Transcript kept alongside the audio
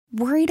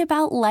Worried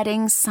about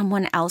letting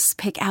someone else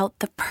pick out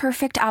the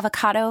perfect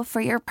avocado for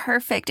your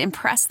perfect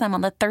impress them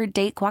on the third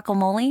date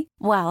guacamole?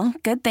 Well,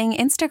 good thing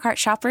Instacart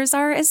shoppers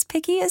are as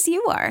picky as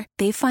you are.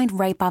 They find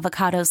ripe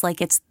avocados like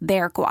it's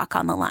their guac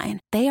on the line.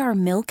 They are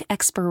milk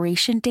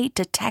expiration date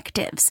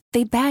detectives.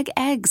 They bag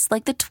eggs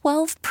like the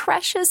 12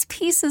 precious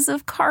pieces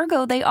of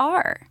cargo they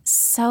are.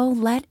 So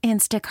let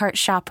Instacart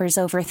shoppers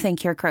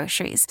overthink your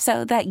groceries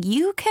so that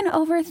you can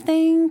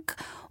overthink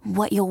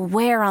what you'll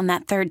wear on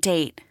that third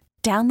date.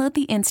 Download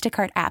the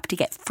Instacart app to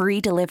get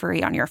free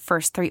delivery on your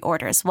first 3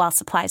 orders while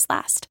supplies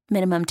last.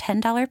 Minimum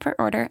 $10 per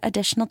order.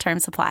 Additional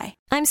terms apply.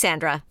 I'm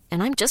Sandra,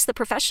 and I'm just the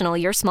professional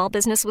your small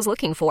business was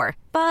looking for.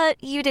 But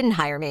you didn't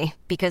hire me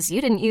because you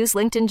didn't use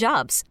LinkedIn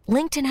Jobs.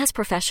 LinkedIn has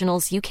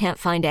professionals you can't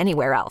find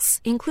anywhere else,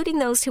 including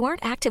those who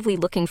aren't actively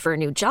looking for a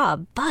new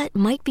job, but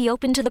might be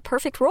open to the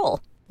perfect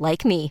role,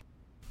 like me.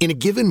 In a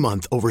given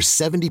month, over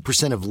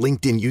 70% of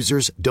LinkedIn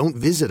users don't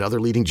visit other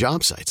leading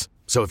job sites.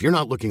 So if you're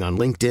not looking on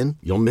LinkedIn,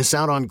 you'll miss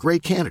out on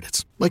great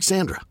candidates like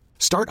Sandra.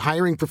 Start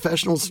hiring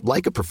professionals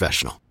like a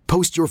professional.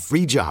 Post your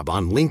free job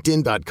on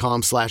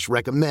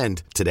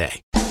linkedin.com/recommend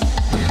today.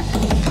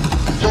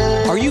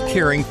 Are you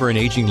caring for an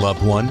aging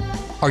loved one?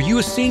 Are you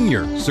a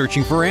senior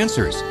searching for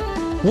answers?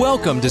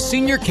 Welcome to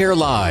Senior Care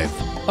Live,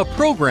 a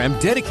program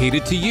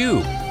dedicated to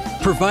you,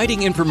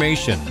 providing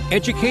information,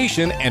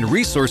 education, and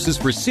resources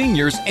for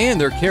seniors and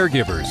their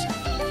caregivers.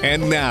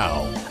 And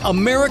now,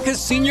 America's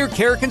senior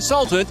care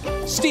consultant,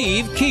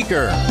 Steve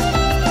Keeker.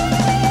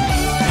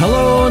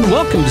 Hello and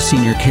welcome to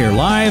Senior Care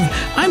Live.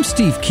 I'm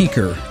Steve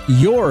Keeker,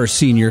 your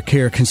senior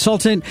care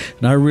consultant,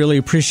 and I really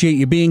appreciate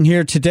you being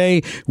here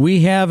today.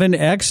 We have an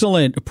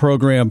excellent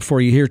program for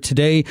you here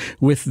today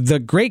with the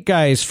great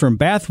guys from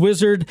Bath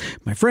Wizard,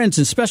 my friends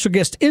and special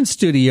guest in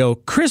studio,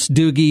 Chris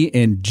Doogie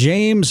and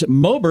James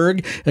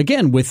Moberg,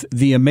 again with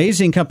the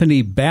amazing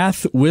company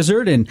Bath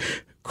Wizard. And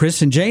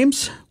Chris and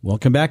James,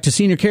 welcome back to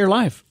Senior Care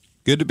Live.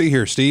 Good to be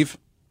here, Steve.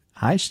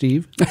 Hi,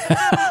 Steve.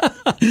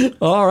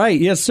 All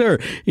right, yes, sir.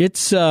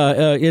 It's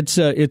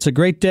a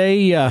great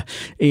day,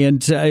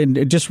 and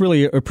just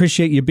really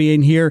appreciate you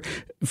being here.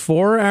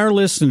 For our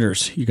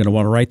listeners, you're going to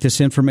want to write this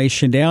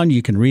information down.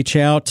 You can reach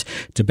out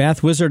to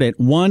Bath Wizard at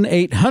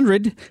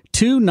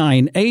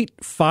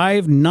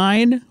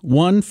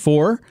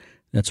 1-800-298-5914.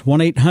 That's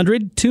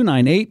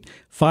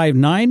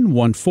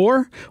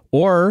 1-800-298-5914,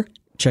 or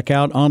check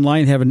out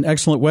online. Have an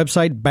excellent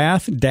website,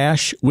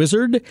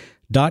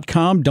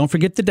 bath-wizard.com. Don't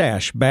forget the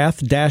dash,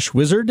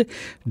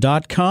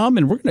 bath-wizard.com.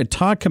 And we're going to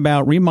talk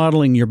about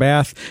remodeling your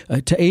bath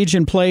to age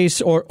in place,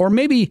 or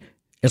maybe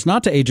it's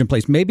not to age in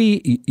place.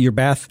 Maybe your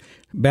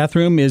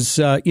bathroom is,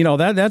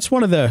 that's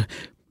one of the,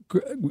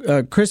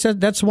 Chris,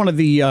 that's one of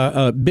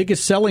the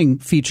biggest selling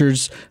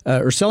features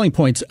or selling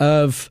points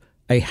of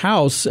a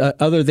house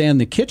other than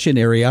the kitchen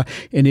area.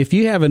 And if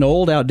you have an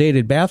old,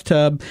 outdated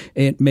bathtub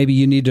and maybe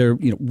you need to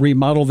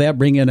remodel that,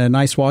 bring in a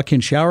nice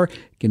walk-in shower,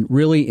 it can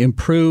really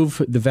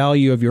improve the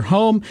value of your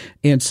home.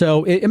 And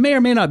so it may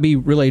or may not be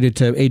related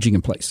to aging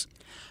in place.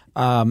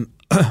 Well,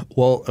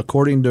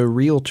 according to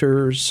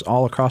realtors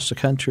all across the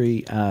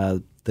country,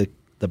 the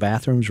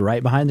bathroom's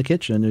right behind the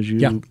kitchen, as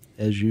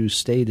you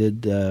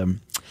stated,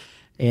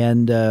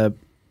 and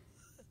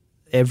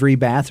every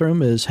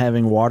bathroom is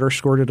having water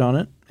squirted on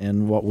it.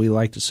 And what we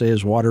like to say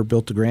is water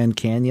built the Grand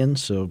Canyon.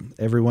 So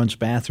everyone's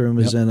bathroom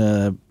is in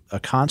a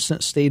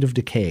constant state of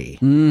decay.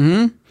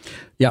 Mm-hmm.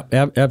 Yeah,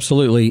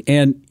 absolutely.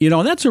 And,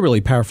 that's a really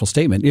powerful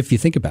statement if you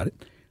think about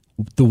it.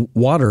 The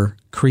water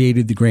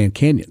created the Grand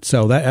Canyon.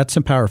 So that's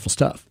some powerful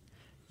stuff.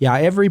 Yeah,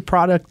 every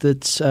product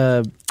that's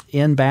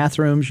in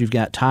bathrooms, you've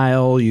got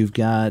tile, you've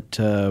got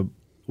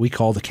we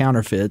call the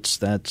counterfeits.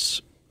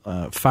 That's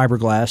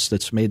fiberglass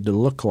that's made to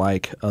look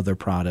like other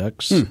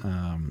products.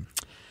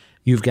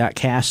 You've got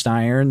cast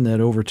iron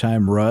that over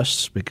time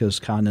rusts because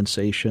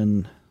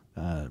condensation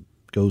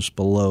goes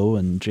below,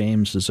 and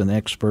James is an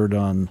expert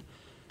on,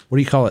 what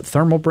do you call it,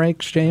 thermal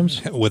breaks,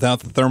 James? Without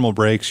the thermal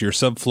breaks, your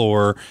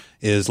subfloor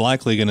is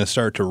likely going to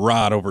start to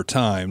rot over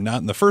time.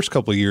 Not in the first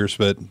couple of years,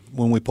 but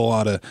when we pull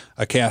out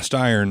a cast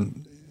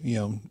iron,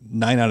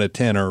 9 out of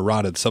 10 are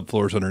rotted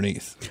subfloors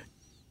underneath.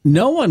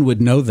 No one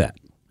would know that.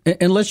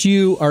 Unless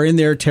you are in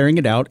there tearing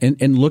it out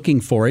and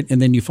looking for it,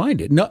 and then you find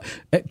it. No,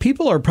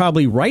 people are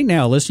probably right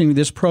now listening to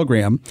this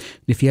program.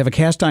 If you have a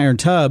cast iron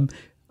tub,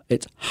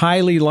 it's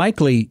highly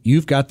likely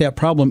you've got that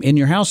problem in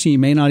your house, and you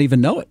may not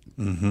even know it.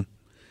 Mm-hmm.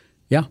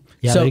 Yeah.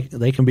 So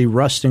they can be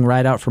rusting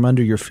right out from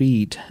under your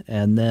feet.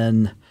 And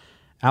then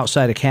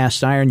outside of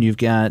cast iron, you've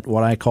got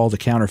what I call the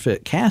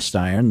counterfeit cast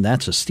iron.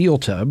 That's a steel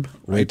tub,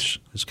 which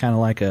is kind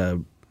of like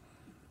a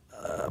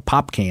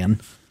pop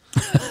can.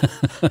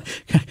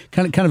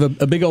 kind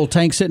of a big old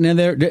tank sitting in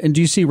there. And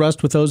do you see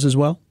rust with those as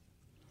well?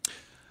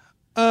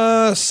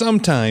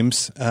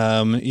 Sometimes.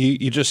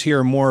 You just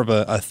hear more of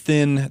a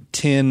thin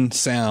tin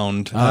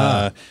sound.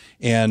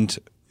 And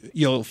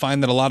you'll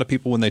find that a lot of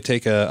people, when they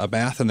take a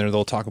bath in there,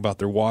 they'll talk about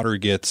their water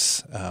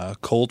gets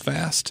cold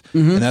fast.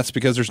 Mm-hmm. And that's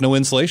because there's no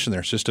insulation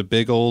there. It's just a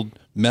big old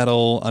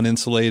metal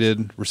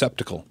uninsulated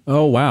receptacle.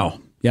 Oh, wow.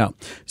 Yeah.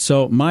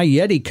 So my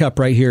Yeti cup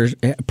right here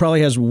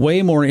probably has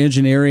way more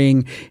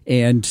engineering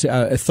and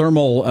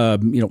thermal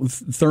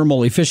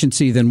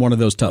efficiency than one of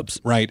those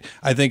tubs. Right.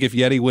 I think if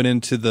Yeti went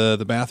into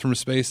the bathroom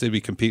space, they'd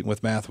be competing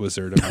with Bath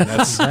Wizard.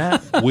 I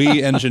mean,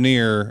 we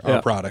engineer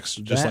our products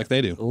just like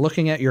they do.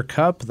 Looking at your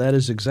cup, that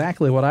is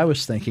exactly what I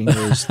was thinking.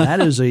 That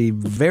is a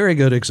very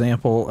good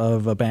example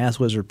of a Bath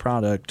Wizard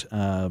product.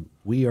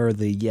 We are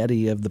the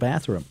Yeti of the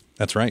bathroom.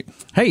 That's right.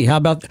 Hey, how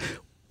about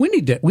we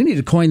need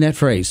to coin that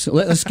phrase.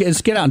 Let's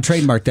get out and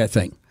trademark that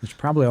thing. It's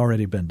probably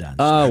already been done.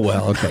 Oh,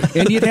 well, okay.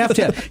 And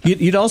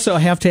you'd also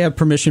have to have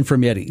permission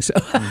from Yeti. So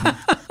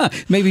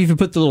maybe if you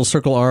put the little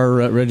circle R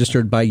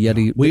registered by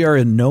Yeti. We are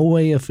in no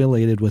way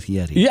affiliated with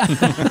Yeti. Yeah.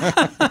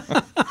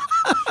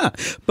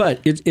 But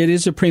it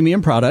is a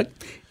premium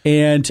product.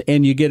 And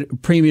you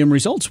get premium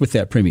results with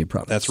that premium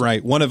product. That's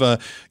right.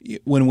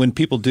 When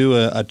people do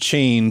a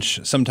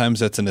change, sometimes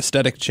that's an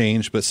aesthetic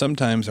change, but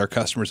sometimes our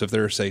customers, if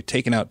they're, say,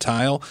 taking out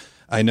tile,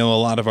 I know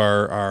a lot of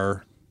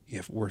our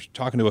if we're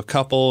talking to a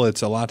couple,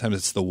 a lot of times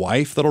it's the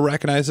wife that'll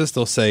recognize this.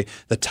 They'll say,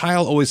 the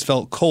tile always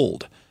felt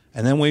cold.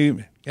 And then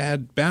we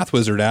had Bath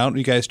Wizard out, and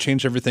you guys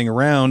changed everything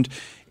around,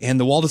 and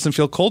the wall doesn't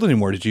feel cold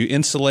anymore. Did you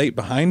insulate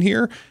behind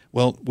here?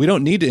 Well, we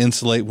don't need to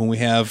insulate when we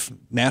have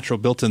natural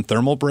built-in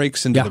thermal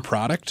breaks into the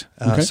product.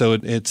 So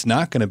it's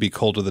not going to be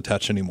cold to the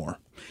touch anymore.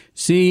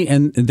 See,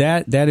 and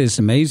that is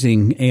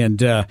amazing.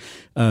 And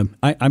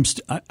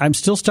I'm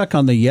still stuck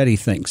on the Yeti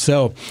thing.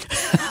 So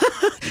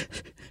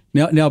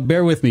now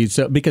bear with me,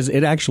 because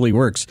it actually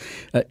works.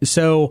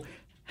 So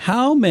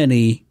how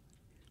many?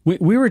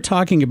 We were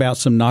talking about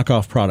some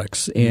knockoff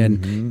products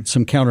and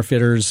some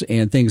counterfeiters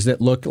and things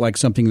that look like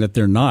something that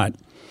they're not.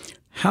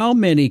 How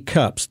many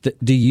cups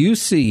do you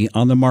see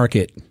on the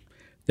market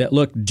that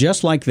look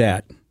just like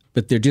that,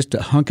 but they're just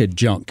a hunk of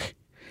junk?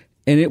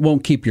 And it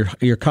won't keep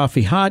your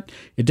coffee hot.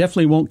 It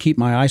definitely won't keep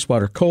my ice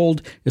water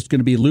cold. It's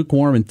going to be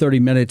lukewarm in 30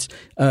 minutes.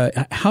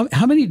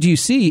 How many do you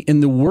see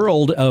in the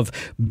world of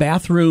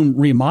bathroom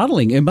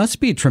remodeling? It must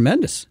be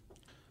tremendous.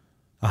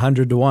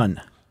 100 to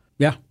 1.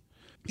 Yeah.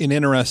 An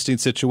interesting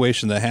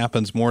situation that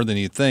happens more than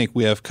you'd think.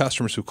 We have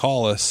customers who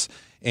call us,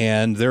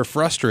 and they're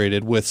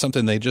frustrated with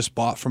something they just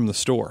bought from the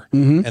store.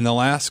 And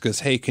they'll ask us,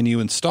 hey, can you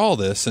install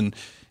this? And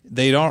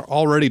they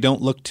already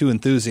don't look too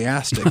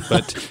enthusiastic,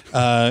 but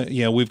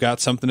we've got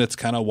something that's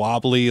kind of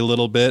wobbly a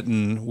little bit,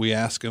 and we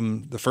ask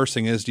them, the first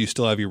thing is, do you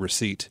still have your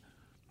receipt?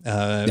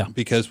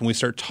 Because when we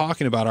start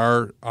talking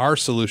about our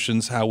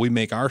solutions, how we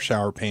make our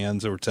shower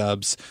pans or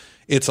tubs,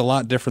 it's a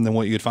lot different than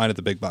what you'd find at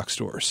the big box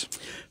stores.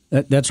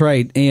 That's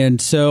right,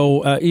 and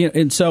so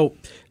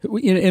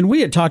and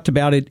we had talked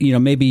about it,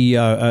 maybe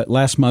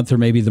last month or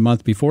maybe the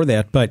month before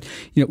that. But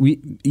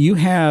you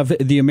have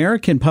the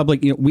American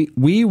public.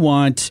 We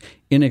want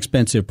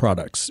inexpensive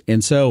products,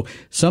 and so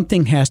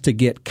something has to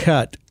get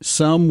cut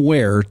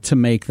somewhere to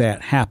make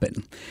that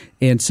happen.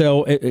 And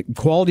so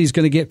quality is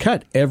going to get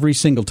cut every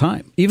single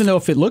time. Even though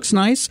if it looks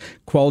nice,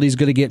 quality is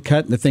going to get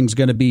cut, and the thing's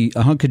going to be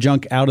a hunk of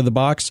junk out of the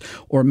box,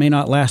 or it may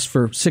not last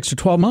for 6 to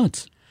 12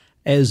 months.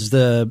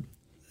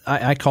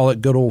 I call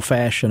it good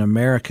old-fashioned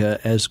America.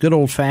 As good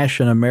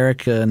old-fashioned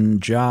American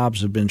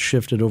jobs have been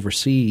shifted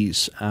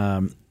overseas,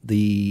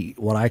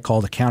 what I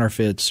call the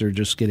counterfeits are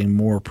just getting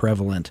more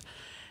prevalent.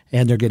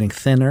 And they're getting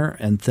thinner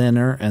and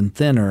thinner and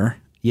thinner.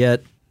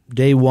 Yet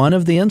day one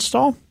of the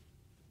install,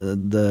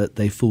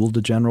 they fooled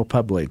the general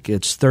public.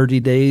 It's 30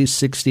 days,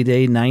 60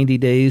 days, 90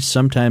 days,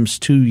 sometimes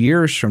 2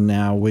 years from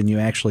now when you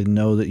actually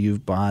know that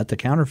you've bought the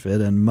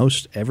counterfeit. And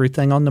most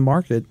everything on the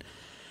market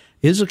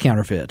is a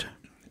counterfeit.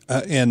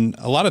 And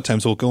a lot of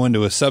times we'll go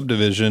into a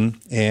subdivision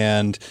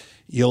and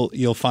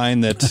you'll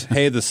find that,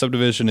 hey, the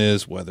subdivision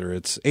is, whether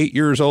it's 8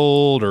 years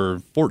old or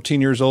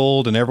 14 years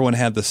old, and everyone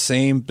had the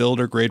same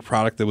builder grade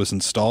product that was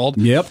installed.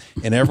 Yep.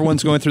 And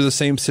everyone's going through the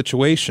same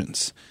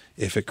situations.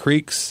 If it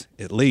creaks,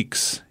 it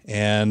leaks.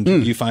 And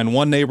you find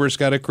one neighbor's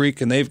got a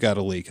creak and they've got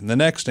a leak. And the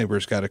next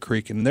neighbor's got a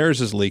creak and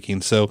theirs is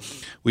leaking. So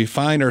we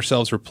find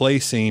ourselves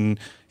replacing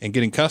and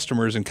getting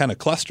customers in kind of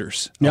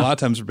clusters. Yeah. A lot of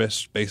times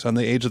based on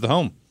the age of the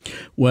home.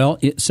 Well,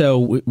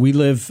 so we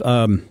live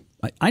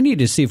I need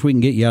to see if we can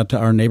get you out to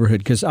our neighborhood,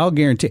 because I'll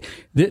guarantee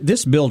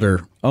this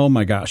builder, oh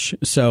my gosh.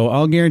 So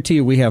I'll guarantee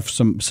you we have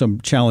some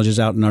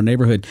challenges out in our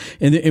neighborhood.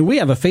 And we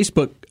have a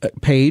Facebook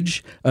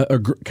page,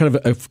 kind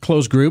of a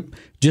closed group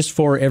just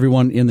for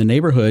everyone in the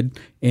neighborhood.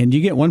 And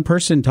you get one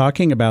person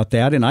talking about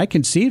that, and I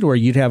can see it where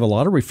you'd have a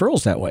lot of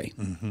referrals that way.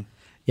 Mm-hmm.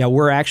 Yeah,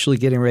 we're actually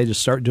getting ready to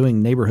start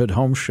doing neighborhood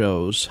home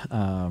shows,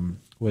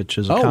 which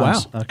is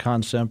a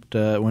concept.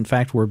 In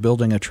fact, we're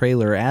building a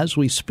trailer as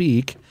we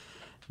speak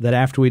that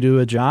after we do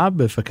a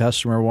job, if a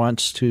customer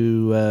wants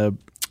to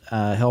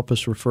help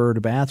us refer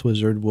to Bath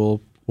Wizard,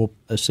 we'll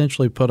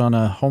essentially put on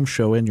a home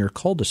show in your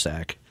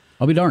cul-de-sac.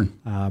 I'll be darned.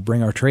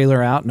 Bring our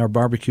trailer out and our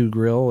barbecue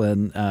grill,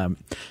 and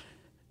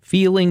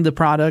feeling the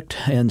product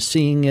and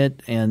seeing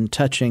it and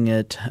touching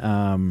it.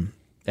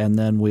 And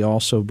then we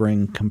also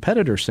bring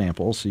competitor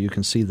samples so you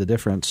can see the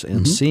difference.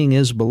 And seeing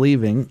is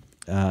believing.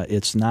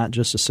 It's not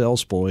just a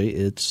sales ploy.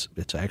 It's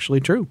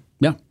actually true.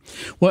 Yeah.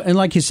 Well, and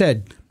like you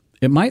said,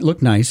 it might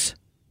look nice,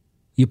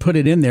 you put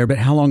it in there, but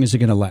how long is it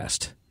going to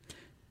last?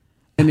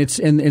 And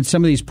and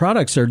some of these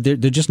products they're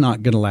just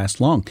not going to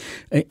last long.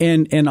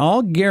 And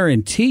I'll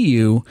guarantee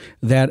you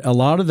that a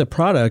lot of the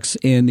products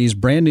in these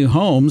brand new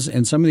homes,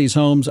 and some of these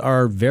homes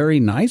are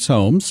very nice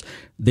homes,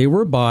 they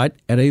were bought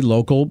at a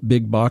local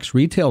big box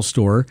retail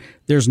store.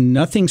 There's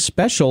nothing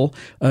special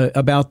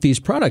about these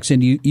products.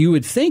 And you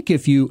would think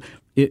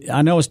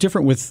I know it's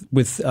different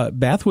with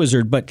Bath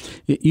Wizard, but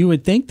you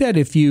would think that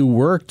if you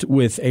worked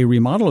with a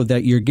remodeler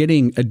that you're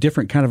getting a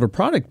different kind of a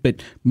product,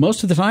 but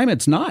most of the time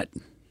it's not.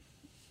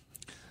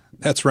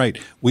 That's right.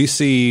 We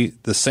see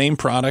the same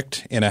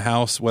product in a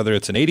house, whether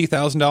it's an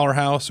 $80,000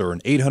 house or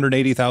an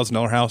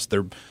 $880,000 house.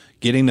 They're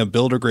getting a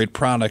builder-grade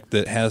product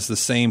that has the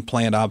same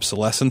planned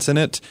obsolescence in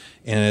it,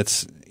 and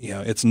it's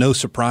no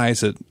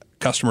surprise that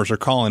customers are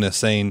calling us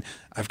saying,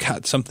 "I've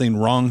got something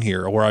wrong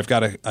here," or "I've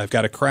got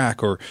a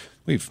crack," or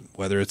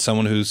whether it's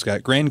someone who's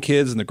got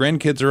grandkids and the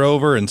grandkids are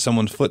over and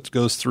someone's foot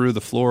goes through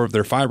the floor of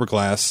their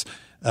fiberglass.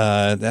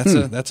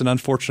 That's an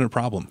unfortunate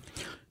problem.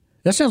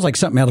 That sounds like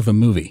something out of a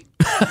movie.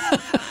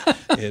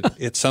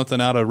 It's something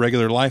out of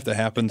regular life that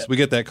happens. We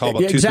get that call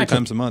about 2-3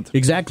 times a month.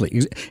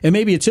 Exactly. And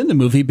maybe it's in the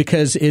movie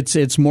because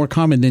it's more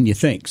common than you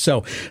think.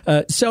 So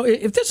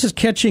if this is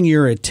catching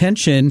your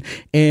attention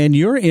and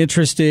you're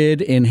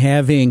interested in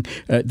having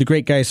the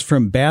great guys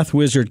from Bath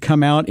Wizard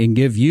come out and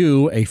give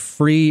you a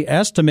free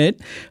estimate,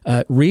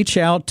 reach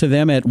out to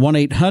them at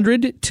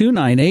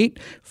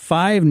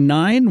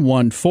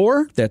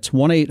 1-800-298-5914. That's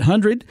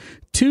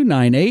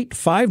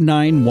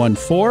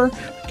 1-800-298-5914.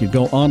 You can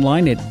go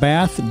online at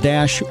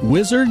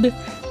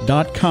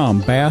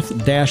bath-wizard.com,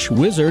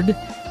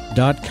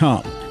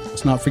 bath-wizard.com.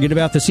 Let's not forget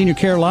about the Senior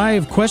Care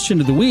Live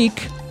question of the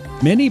week.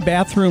 Many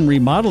bathroom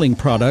remodeling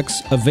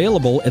products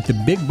available at the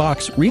big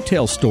box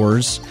retail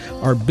stores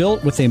are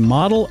built with a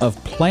model of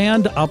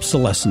planned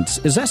obsolescence.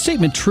 Is that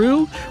statement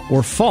true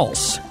or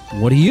false?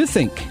 What do you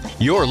think?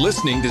 You're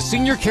listening to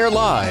Senior Care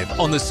Live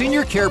on the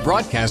Senior Care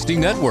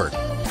Broadcasting Network.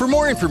 For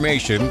more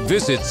information,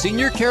 visit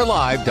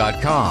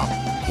seniorcarelive.com.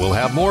 We'll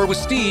have more with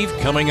Steve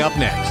coming up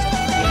next.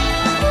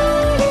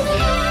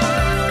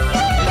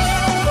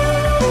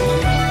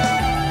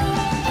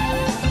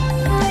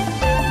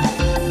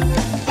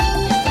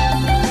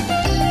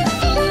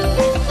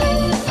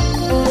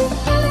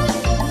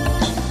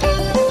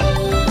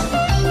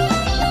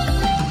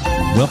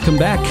 Welcome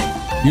back.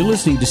 You're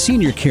listening to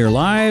Senior Care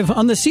Live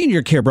on the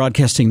Senior Care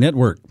Broadcasting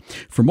Network.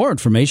 For more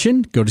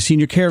information, go to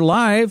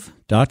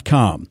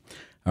seniorcarelive.com.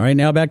 All right,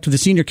 now back to the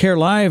Senior Care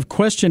Live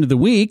question of the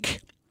week.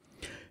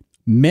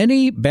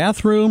 Many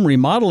bathroom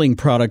remodeling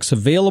products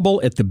available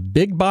at the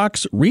big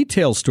box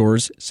retail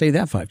stores, say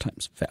that 5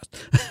 times fast,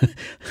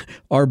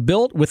 are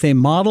built with a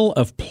model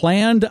of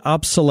planned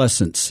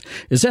obsolescence.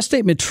 Is that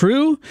statement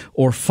true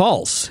or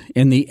false?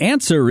 And the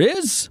answer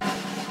is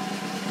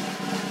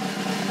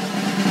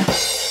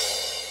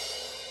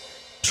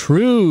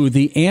true.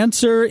 The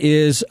answer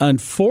is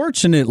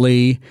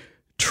unfortunately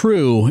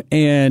true.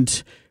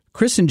 And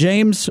Chris and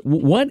James,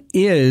 what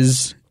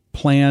is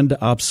planned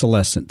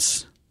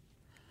obsolescence?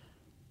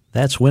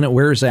 That's when it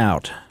wears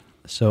out.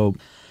 So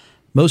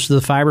most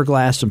of the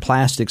fiberglass and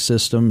plastic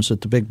systems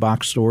at the big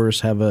box stores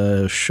have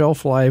a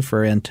shelf life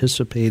or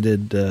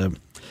anticipated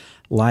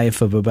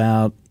life of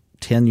about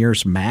 10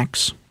 years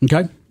max.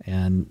 Okay.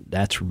 And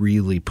that's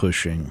really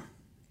pushing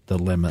the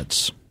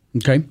limits.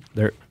 Okay.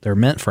 They're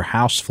meant for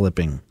house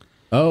flipping.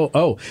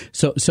 Oh.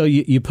 So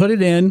you put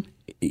it in.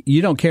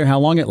 You don't care how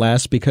long it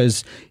lasts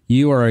because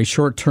you are a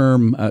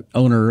short-term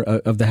owner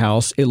of the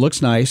house. It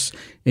looks nice,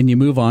 and you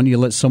move on. You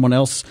let someone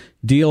else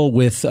deal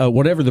with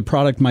whatever the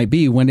product might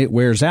be when it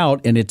wears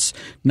out, and it's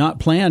not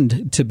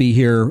planned to be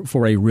here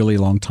for a really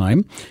long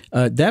time.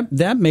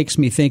 That makes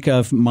me think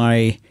of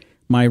my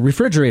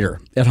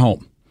refrigerator at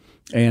home.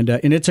 And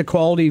it's a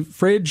quality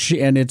fridge,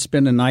 and it's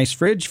been a nice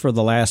fridge for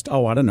the last,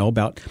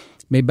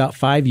 maybe about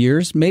 5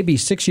 years, maybe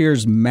 6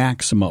 years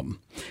maximum.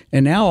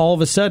 And now all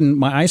of a sudden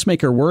my ice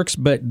maker works,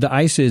 but the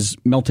ice is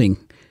melting.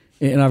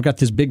 And I've got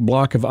this big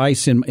block of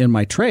ice in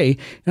my tray.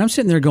 And I'm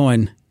sitting there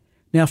going,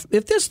 now,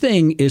 if this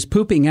thing is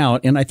pooping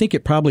out, and I think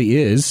it probably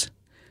is,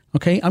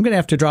 okay, I'm going to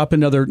have to drop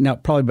probably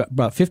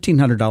about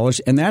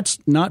 $1,500. And that's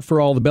not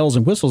for all the bells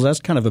and whistles. That's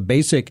kind of a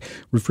basic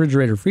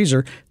refrigerator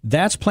freezer.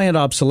 That's planned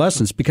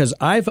obsolescence because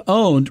I've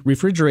owned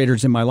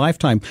refrigerators in my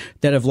lifetime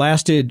that have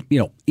lasted,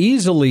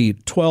 easily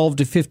 12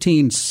 to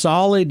 15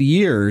 solid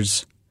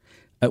years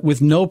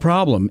with no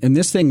problem. And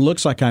this thing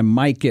looks like I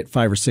might get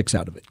 5 or 6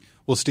 out of it.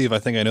 Well, Steve, I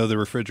think I know the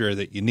refrigerator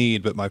that you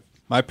need, but my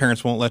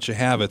parents won't let you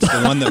have it. It's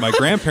the one that my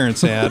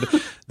grandparents had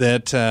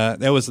that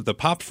was the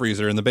pop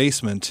freezer in the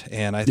basement.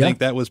 And I think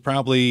that was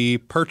probably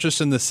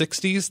purchased in the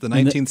 60s, the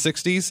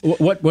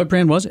 1960s. What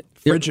brand was it?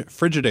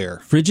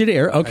 Frigidaire.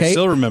 Frigidaire, okay. I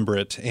still remember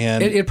it.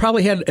 And it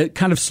probably had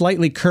kind of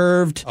slightly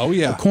curved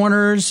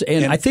corners.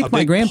 And I think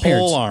my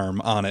grandparents. A pole arm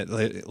on it.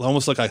 It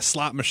almost like a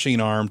slot machine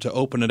arm to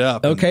open it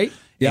up. Okay.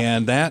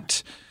 And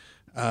that,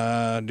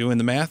 doing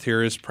the math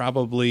here, is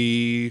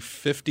probably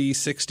 50,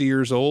 60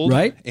 years old.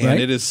 Right. And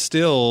it is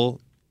still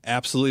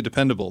absolutely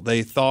dependable.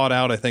 They thaw it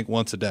out, I think,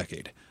 once a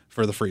decade.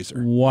 for the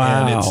freezer.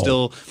 Wow.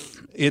 And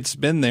it's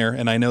been there,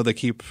 and I know they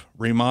keep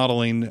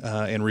remodeling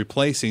and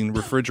replacing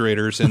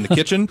refrigerators in the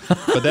kitchen,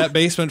 but that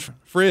basement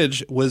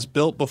fridge was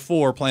built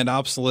before planned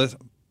obsolescence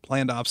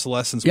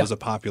was a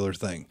popular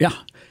thing. Yeah.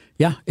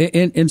 Yeah.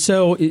 And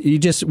so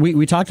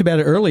we talked about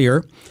it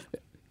earlier.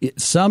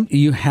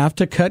 You have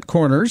to cut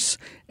corners,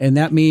 and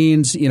that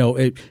means,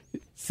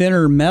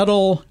 thinner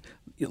metal,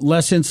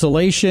 less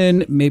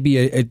insulation, maybe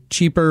a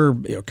cheaper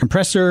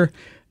compressor,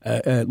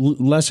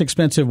 less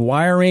expensive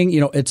wiring,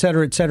 et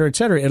cetera, et cetera, et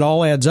cetera. It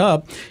all adds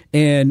up.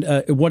 And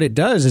what it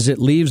does is it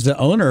leaves the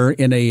owner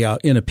in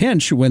a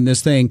pinch when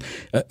this thing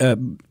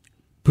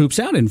poops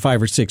out in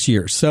 5 or 6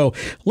 years. So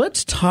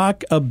let's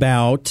talk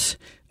about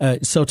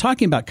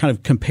talking about kind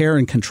of compare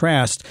and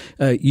contrast,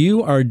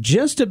 you are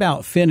just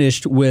about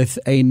finished with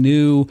a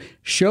new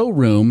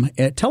showroom.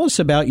 Tell us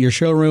about your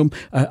showroom.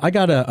 I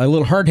got a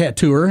little hard hat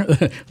tour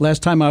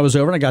last time I was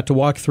over, and I got to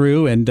walk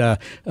through and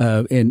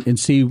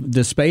see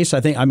the space.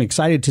 I think I'm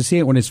excited to see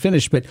it when it's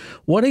finished. But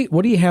what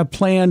do you have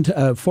planned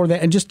for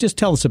that? And just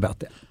tell us about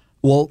that.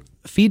 Well,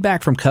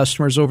 feedback from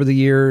customers over the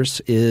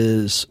years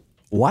is,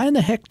 why in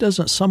the heck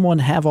doesn't someone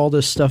have all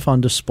this stuff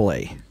on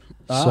display?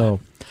 So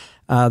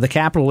the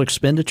capital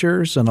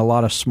expenditures and a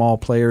lot of small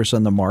players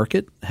in the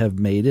market have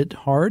made it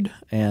hard.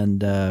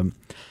 And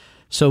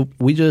so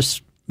we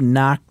just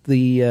knocked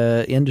the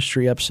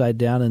industry upside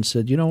down and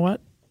said, you know what?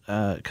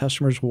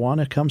 Customers want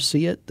to come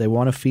see it. They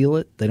want to feel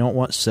it. They don't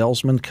want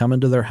salesmen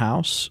coming to their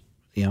house.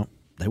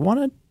 They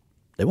want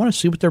to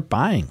see what they're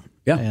buying.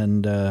 Yeah.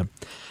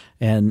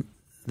 And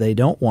they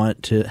don't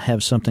want to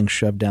have something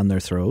shoved down their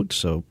throat.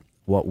 So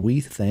what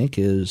we think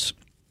is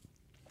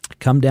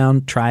come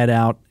down, try it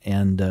out,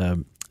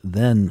 and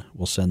then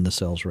we'll send the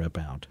sales rep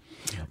out.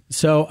 Yeah.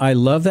 So I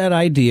love that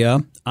idea.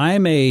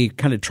 I'm a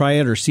kind of try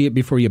it or see it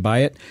before you buy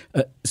it.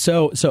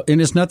 So and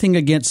it's nothing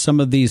against some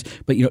of these,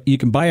 but you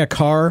can buy a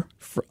car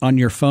on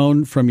your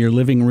phone from your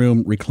living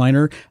room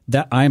recliner.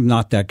 That I'm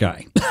not that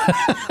guy.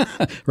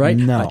 Right?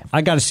 No.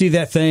 I got to see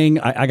that thing.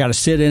 I got to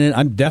sit in it.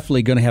 I'm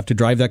definitely going to have to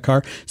drive that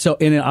car. So,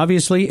 and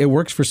obviously it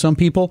works for some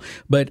people,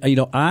 but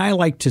I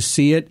like to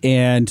see it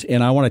and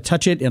I want to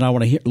touch it and I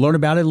want to learn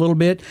about it a little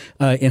bit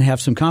and have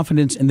some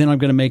confidence, and then I'm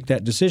going to make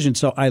that decision.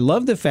 So I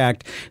love the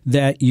fact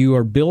that you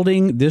are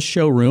building this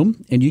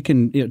showroom, and you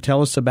can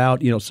tell us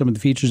about some of the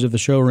features of the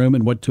showroom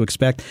and what to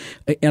expect.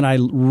 And I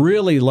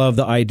really love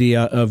the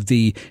idea of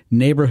the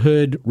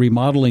neighborhood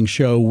remodeling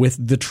show with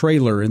the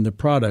trailer and the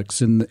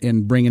products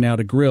and bringing out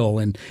a grill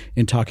and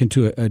talking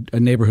to a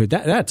neighborhood.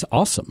 That's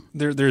awesome.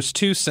 There's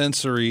two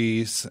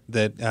sensories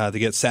that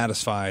get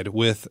satisfied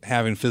with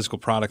having physical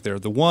product there.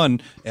 The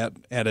one at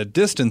a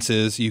distance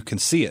is you can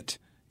see it.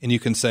 And you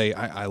can say,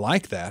 I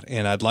like that,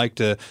 and I'd like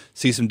to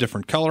see some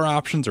different color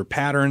options or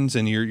patterns,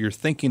 and you're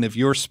thinking of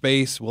your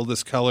space. Will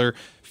this color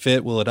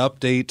fit? Will it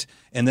update?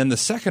 And then the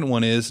second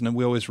one is, and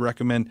we always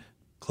recommend,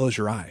 close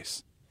your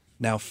eyes.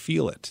 Now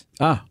feel it.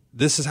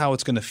 This is how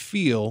it's going to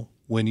feel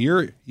when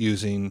you're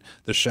using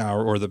the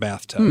shower or the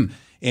bathtub.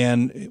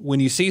 And when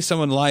you see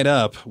someone light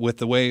up with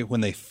the way when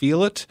they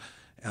feel it,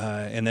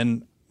 and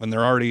then when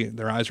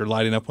their eyes are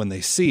lighting up when they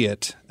see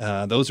it,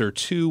 those are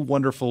two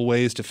wonderful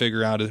ways to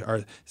figure out,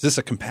 is this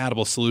a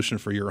compatible solution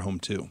for your home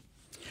too?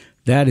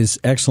 That is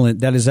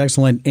excellent.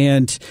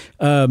 And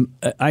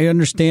I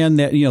understand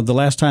that, the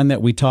last time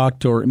that we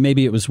talked, or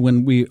maybe it was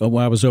when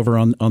I was over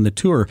on the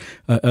tour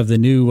of the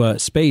new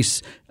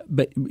space,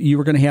 but you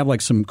were going to have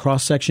like some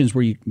cross sections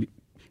where you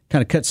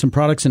kind of cut some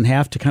products in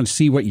half to kind of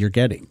see what you're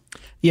getting.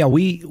 Yeah,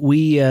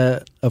 we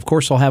of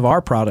course will have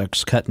our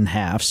products cut in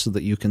half so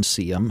that you can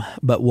see them,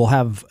 but we'll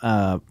have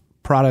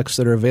products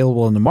that are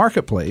available in the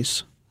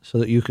marketplace so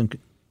that you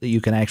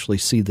can actually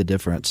see the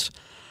difference.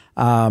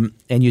 And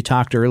you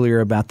talked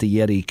earlier about the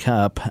Yeti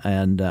cup,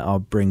 and I'll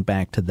bring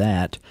back to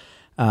that.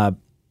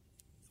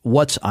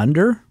 What's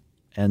under,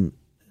 and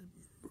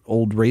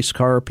old race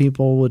car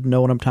people would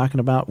know what I'm talking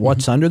about.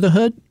 What's under the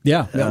hood?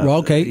 Yeah. Well,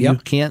 okay. Yep. You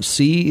can't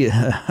see.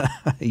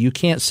 You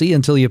can't see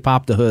until you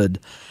pop the hood.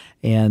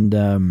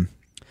 And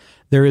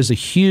there is a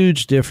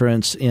huge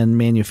difference in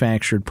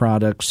manufactured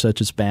products such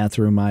as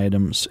bathroom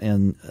items,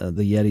 and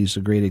the Yeti's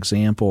a great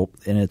example.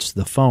 And it's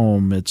the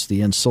foam, it's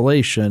the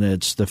insulation,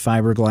 it's the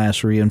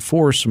fiberglass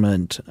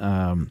reinforcement,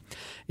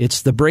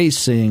 it's the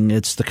bracing,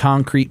 it's the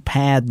concrete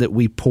pad that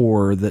we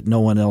pour that no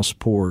one else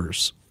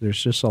pours.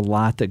 There's just a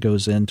lot that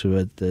goes into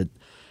it that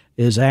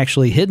is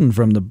actually hidden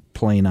from the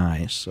plain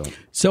eye.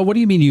 So what do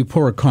you mean you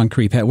pour a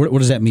concrete pad? What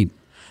does that mean?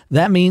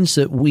 That means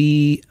that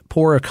we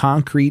pour a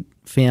concrete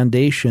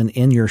foundation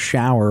in your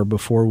shower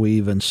before we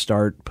even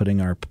start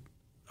putting our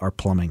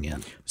plumbing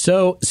in.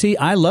 So, see,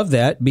 I love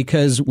that,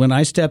 because when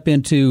I step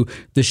into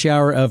the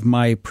shower of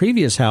my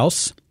previous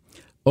house,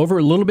 over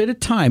a little bit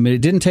of time, and it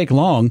didn't take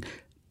long,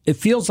 it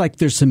feels like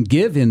there's some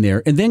give in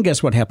there. And then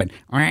guess what happened?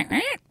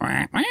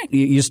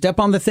 You step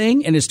on the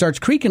thing and it starts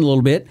creaking a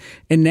little bit.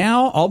 And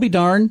now, I'll be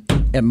darned,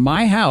 at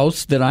my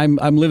house that I'm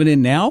living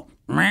in now,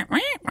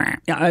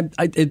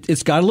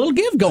 It's got a little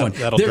give going.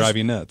 That'll drive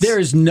you nuts. There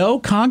is no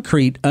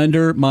concrete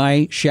under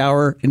my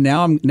shower, and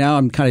now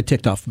I'm kind of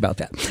ticked off about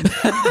that.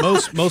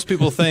 Most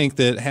people think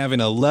that having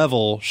a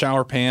level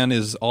shower pan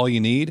is all you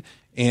need,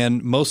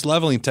 and most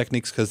leveling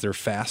techniques, because they're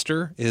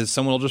faster, is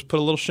someone will just put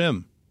a little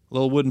shim. A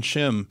little wooden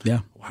shim.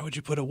 Yeah. Why would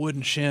you put a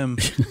wooden shim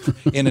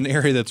in an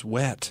area that's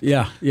wet?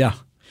 Yeah.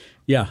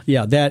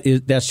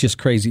 That's just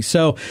crazy.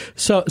 So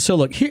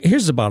look,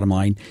 here's the bottom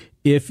line.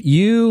 If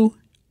you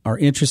are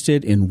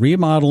interested in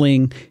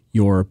remodeling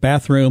your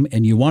bathroom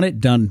and you want it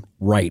done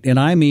right, and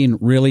I mean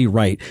really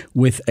right,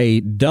 with a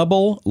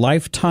double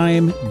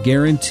lifetime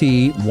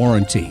guarantee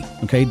warranty,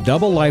 okay,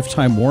 double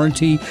lifetime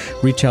warranty,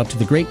 reach out to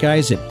the great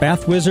guys at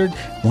Bath Wizard,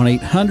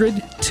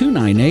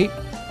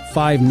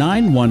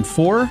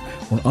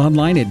 1-800-298-5914, or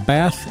online at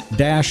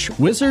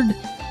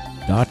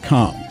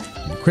bath-wizard.com.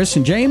 Chris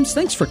and James,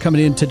 thanks for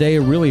coming in today. I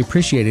really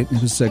appreciate it.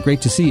 It was great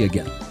to see you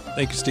again.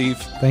 Thank you, Steve.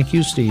 Thank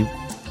you, Steve.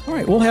 All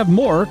right, we'll have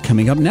more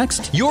coming up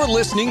next. You're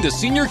listening to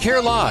Senior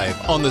Care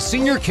Live on the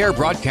Senior Care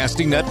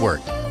Broadcasting Network.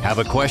 Have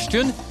a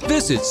question?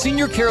 Visit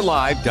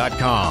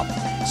seniorcarelive.com.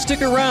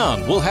 Stick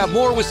around. We'll have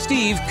more with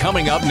Steve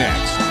coming up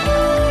next.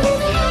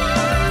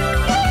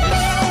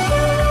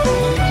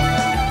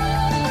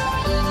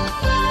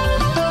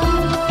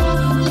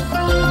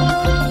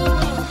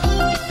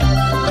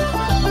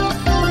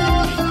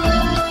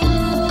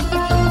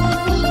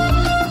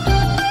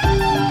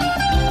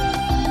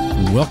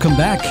 Welcome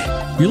back.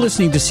 You're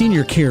listening to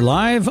Senior Care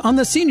Live on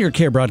the Senior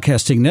Care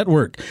Broadcasting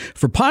Network.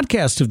 For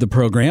podcasts of the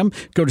program,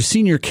 go to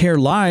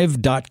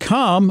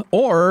seniorcarelive.com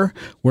or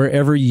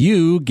wherever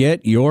you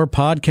get your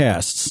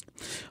podcasts.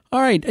 All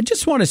right, I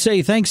just want to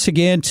say thanks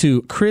again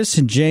to Chris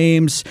and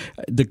James,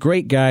 the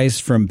great guys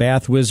from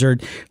Bath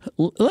Wizard.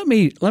 Let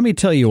me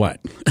tell you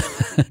what.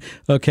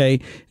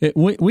 Okay,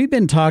 we've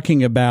been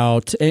talking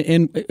about,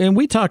 and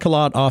we talk a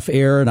lot off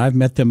air, and I've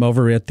met them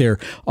over at their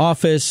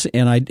office,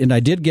 and I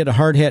did get a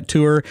hard hat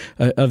tour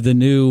of the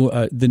new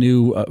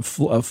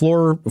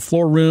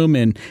floor room,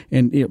 and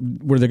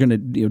where they're going to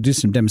do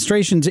some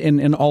demonstrations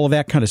and all of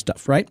that kind of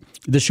stuff, right?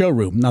 The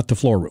showroom, not the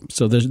floor room.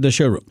 So the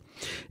showroom.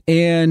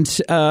 And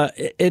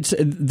it's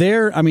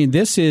there. I mean,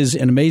 this is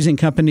an amazing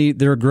company.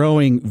 They're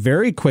growing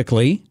very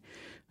quickly.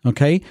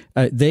 Okay.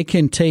 They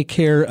can take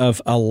care of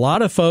a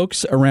lot of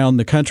folks around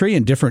the country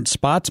in different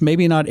spots,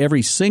 maybe not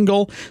every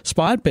single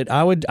spot, but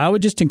I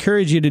would just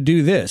encourage you to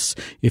do this.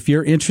 If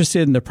you're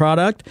interested in the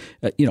product,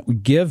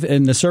 give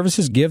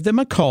them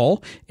a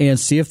call and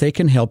see if they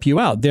can help you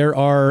out.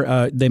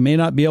 They may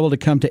not be able to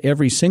come to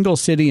every single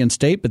city and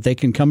state, but they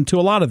can come to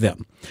a lot of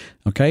them.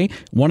 Okay.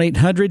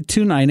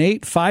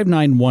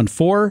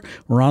 1-800-298-5914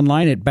 or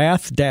online at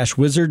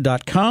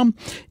bath-wizard.com.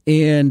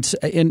 And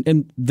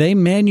they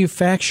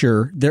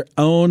manufacture their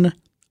own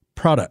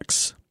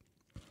products.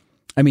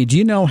 I mean, do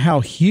you know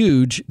how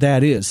huge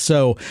that is?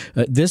 So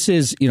this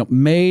is,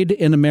 made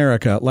in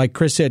America. Like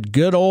Chris said,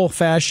 good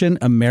old-fashioned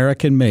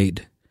American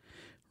made,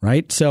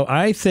 right? So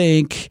I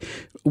think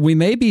we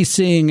may be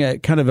seeing a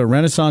kind of a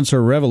renaissance or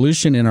a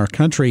revolution in our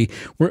country.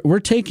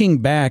 We're taking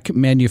back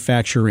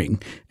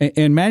manufacturing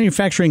and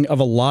manufacturing of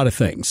a lot of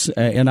things.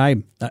 And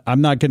I'm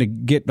not going to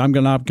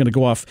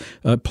go off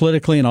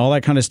politically and all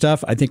that kind of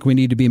stuff. I think we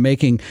need to be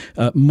making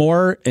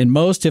more and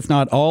most, if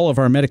not all, of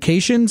our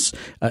medications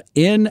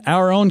in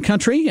our own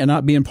country and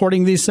not be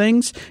importing these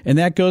things. And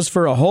that goes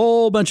for a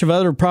whole bunch of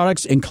other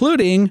products,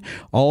 including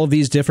all of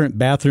these different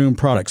bathroom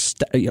products,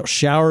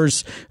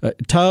 showers,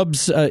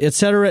 tubs, et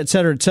cetera, et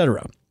cetera, et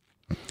cetera.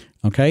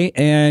 Okay,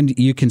 and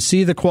you can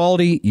see the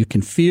quality, you can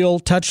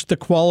touch the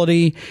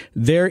quality.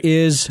 There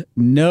is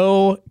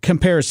no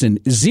comparison,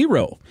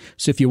 zero.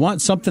 So if you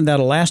want something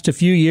that'll last a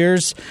few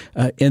years,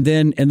 and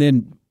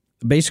then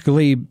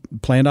basically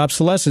planned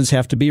obsolescence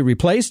have to be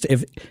replaced.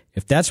 If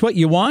that's what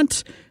you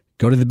want,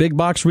 go to the big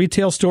box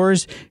retail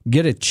stores,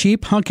 get a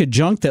cheap hunk of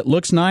junk that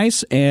looks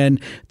nice, and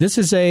this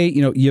is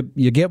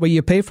you get what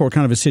you pay for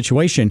kind of a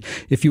situation.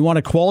 If you want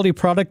a quality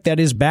product that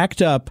is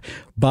backed up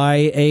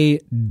by a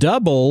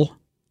double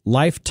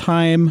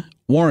lifetime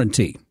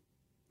warranty.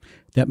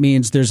 That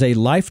means there's a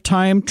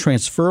lifetime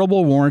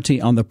transferable warranty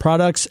on the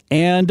products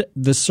and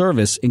the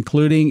service,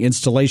 including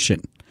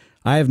installation.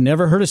 I have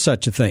never heard of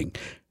such a thing.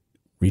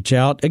 Reach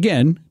out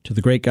again to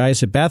the great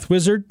guys at Bath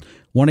Wizard,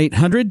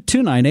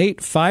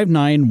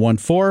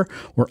 1-800-298-5914,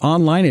 or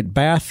online at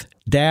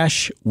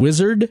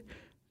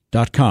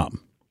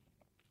bath-wizard.com.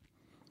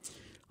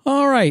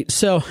 All right,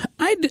 so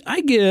I'm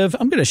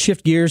going to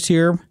shift gears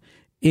here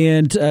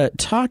and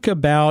talk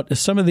about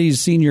some of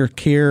these senior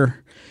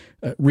care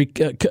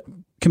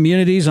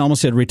communities. I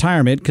almost said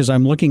retirement because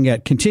I'm looking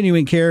at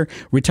continuing care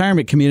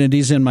retirement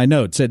communities in my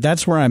notes.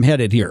 That's where I'm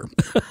headed here.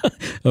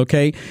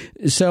 Okay.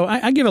 So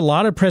I give a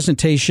lot of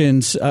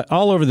presentations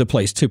all over the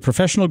place to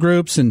professional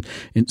groups and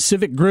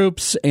civic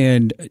groups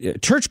and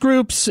church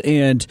groups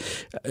and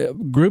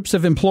groups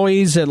of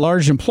employees at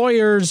large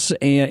employers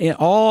and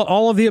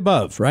all of the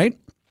above, right?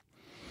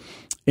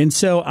 And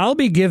so I'll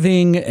be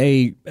giving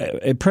a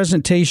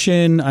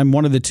presentation. I'm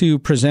one of the two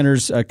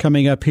presenters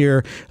coming up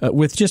here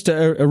with just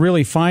a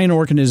really fine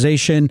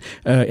organization,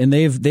 and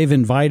they've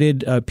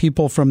invited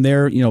people from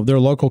their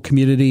local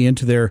community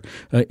into their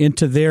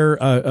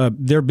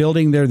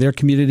building, their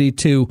community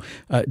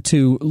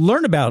to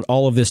learn about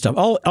all of this stuff,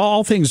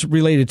 all things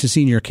related to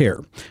senior care,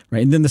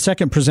 right? And then the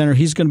second presenter,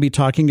 he's going to be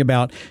talking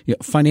about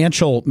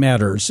financial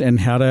matters and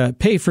how to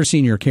pay for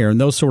senior care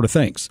and those sort of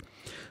things.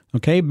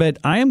 Okay, but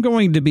I am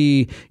going to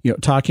be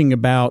talking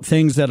about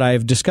things that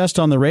I've discussed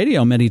on the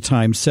radio many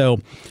times. So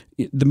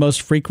the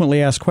most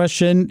frequently asked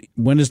question,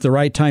 when is the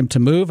right time to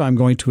move? I'm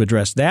going to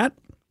address that.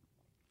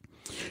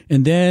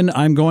 And then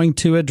I'm going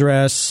to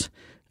address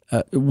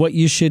what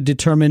you should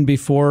determine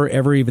before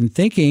ever even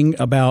thinking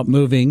about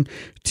moving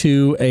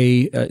to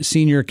a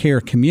senior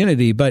care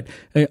community. But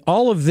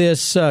all of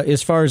this,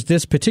 as far as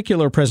this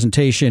particular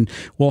presentation,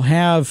 will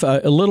have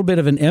a little bit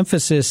of an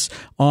emphasis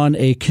on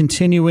a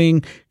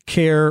continuing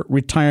care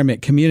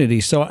retirement community.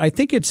 So I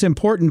think it's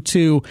important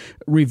to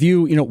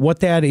review,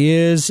 what that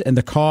is and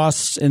the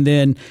costs. And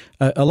then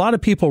a lot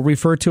of people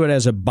refer to it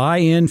as a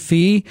buy-in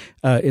fee.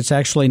 It's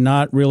actually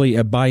not really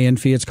a buy-in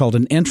fee. It's called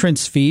an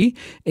entrance fee.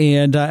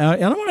 And I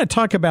want to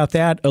talk about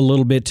that a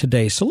little bit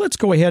today. So let's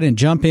go ahead and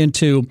jump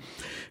into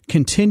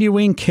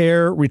continuing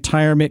care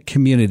retirement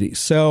community.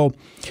 So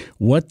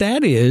what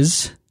that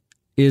is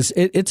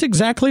it's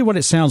exactly what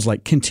it sounds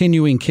like,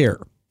 continuing care.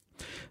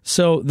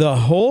 So the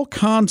whole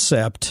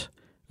concept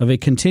of a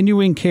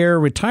continuing care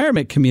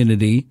retirement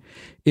community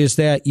is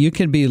that you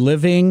can be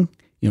living,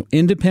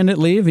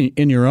 independently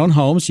in your own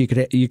homes. You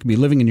could be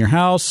living in your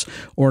house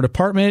or an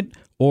apartment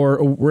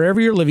or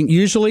wherever you're living,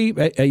 usually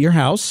at your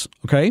house,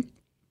 okay?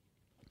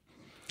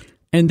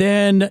 And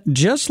then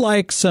just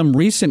like some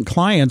recent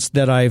clients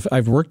that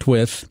I've worked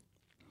with,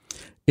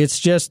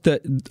 it's just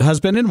the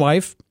husband and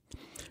wife,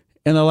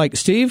 and they're like,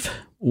 Steve,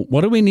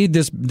 what do we need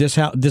this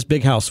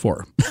big house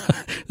for?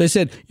 They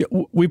said,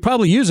 we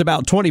probably use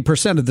about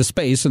 20% of the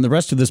space, and the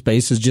rest of the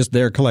space is just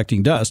there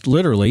collecting dust,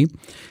 literally.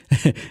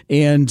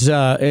 and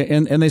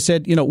they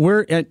said,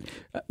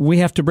 we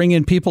have to bring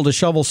in people to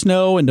shovel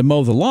snow and to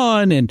mow the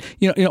lawn, and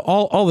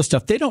all the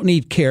stuff. They don't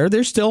need care;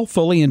 they're still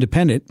fully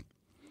independent.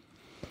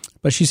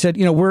 But she said,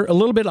 we're a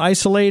little bit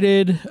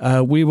isolated.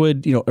 We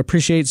would,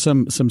 appreciate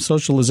some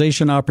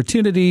socialization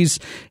opportunities,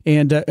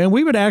 and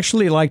we would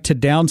actually like to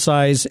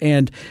downsize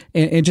and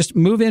just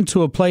move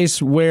into a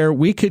place where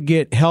we could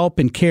get help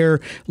and care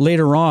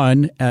later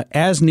on,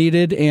 as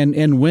needed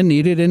and when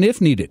needed and if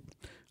needed.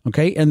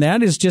 Okay, and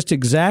that is just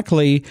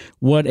exactly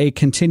what a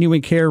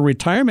continuing care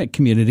retirement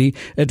community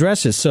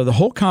addresses. So the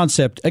whole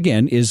concept,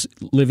 again, is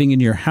living in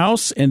your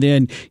house, and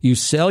then you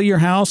sell your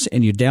house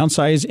and you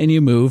downsize and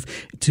you move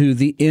to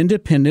the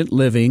independent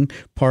living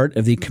part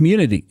of the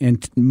community.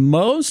 And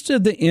most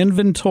of the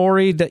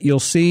inventory that you'll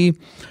see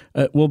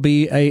will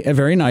be a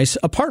very nice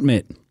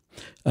apartment.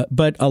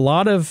 But a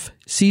lot of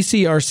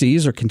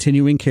CCRCs, or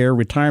continuing care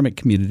retirement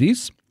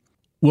communities,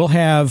 will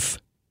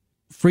have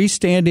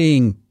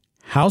freestanding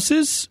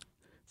houses,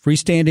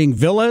 freestanding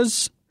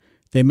villas.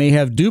 They may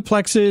have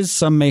duplexes.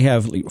 Some may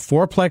have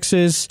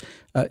fourplexes.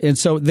 And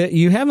so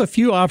you have a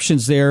few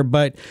options there,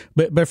 but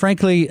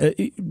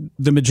frankly,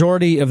 the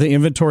majority of the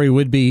inventory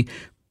would be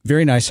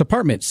very nice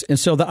apartments. And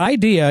so the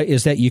idea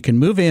is that you can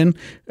move in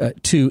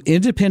to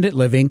independent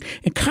living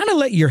and kind of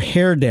let your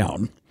hair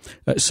down,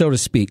 so to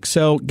speak.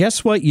 So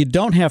guess what you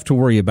don't have to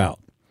worry about?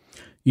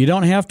 You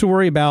don't have to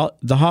worry about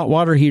the hot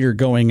water heater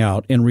going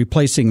out and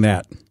replacing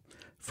that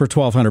for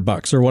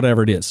 $1,200 or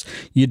whatever it is.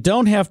 You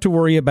don't have to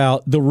worry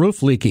about the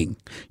roof leaking.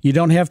 You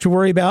don't have to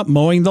worry about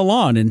mowing the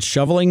lawn and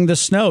shoveling the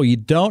snow. You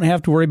don't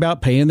have to worry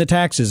about paying the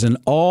taxes and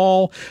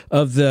all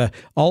of the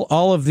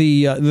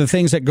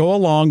things that go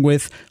along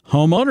with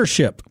home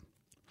ownership.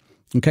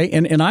 Okay,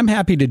 and I'm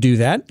happy to do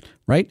that,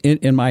 right,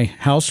 in my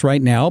house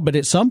right now. But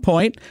at some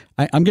point,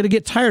 I'm going to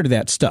get tired of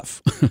that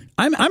stuff.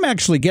 I'm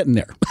actually getting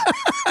there.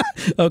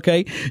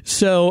 Okay,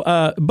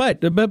 so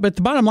but the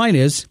bottom line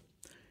is,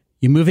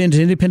 you move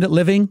into independent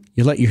living,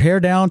 you let your hair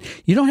down,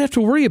 you don't have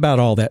to worry about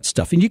all that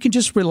stuff, and you can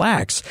just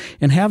relax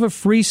and have a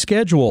free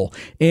schedule.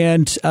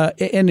 And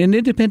in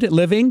independent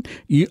living,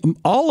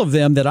 all of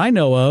them that I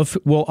know of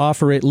will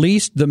offer at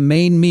least the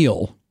main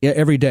meal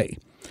every day.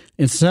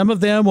 And some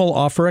of them will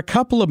offer a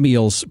couple of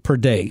meals per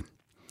day.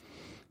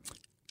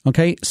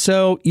 Okay,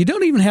 so you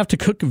don't even have to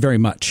cook very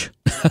much.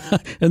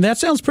 And that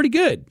sounds pretty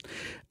good.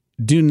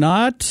 Do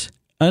not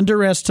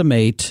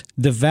underestimate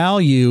the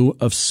value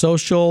of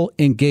social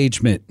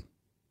engagement.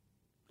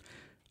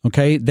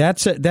 Okay,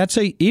 that's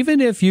even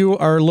if you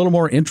are a little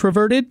more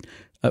introverted,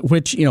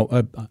 which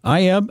I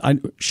am.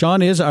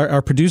 Sean is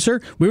our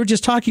producer. We were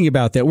just talking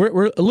about that.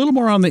 We're a little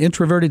more on the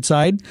introverted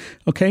side.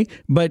 Okay,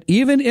 but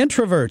even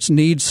introverts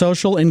need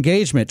social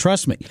engagement.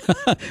 Trust me.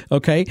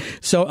 Okay,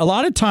 so a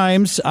lot of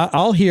times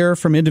I'll hear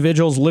from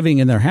individuals living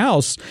in their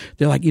house.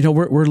 They're like, we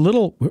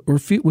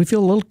feel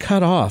a little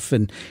cut off,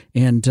 and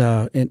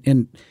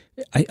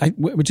I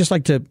would just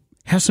like to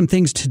have some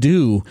things to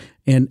do,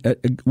 and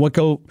what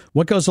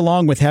goes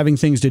along with having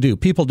things to do,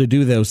 people to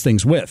do those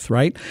things with,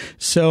 right?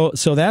 So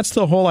that's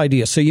the whole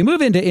idea. So you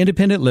move into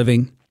independent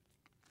living.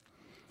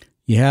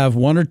 You have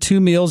 1 or 2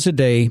 meals a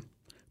day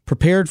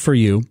prepared for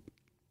you,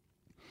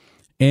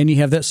 and you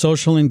have that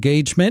social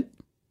engagement.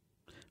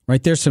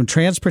 Right, there's some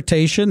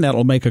transportation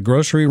that'll make a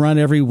grocery run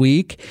every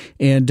week,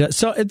 and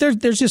so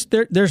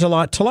there's a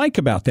lot to like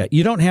about that.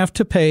 You don't have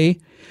to pay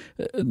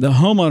the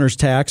homeowner's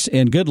tax,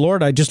 and good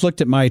Lord, I just looked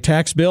at my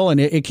tax bill and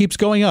it keeps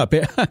going up.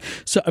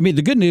 So, I mean,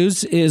 the good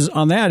news is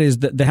on that is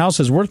that the house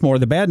is worth more.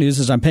 The bad news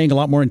is I'm paying a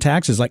lot more in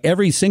taxes, like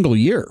every single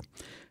year.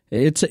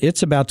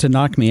 It's about to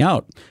knock me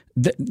out.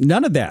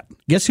 None of that.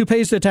 Guess who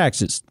pays the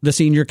taxes? The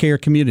senior care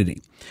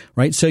community,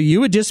 right? So you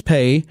would just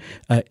pay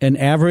an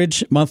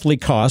average monthly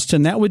cost,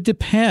 and that would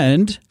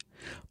depend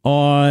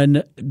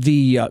on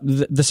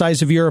the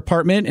size of your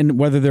apartment and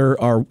whether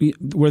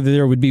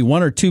there would be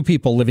 1 or 2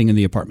 people living in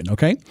the apartment.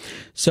 Okay,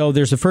 so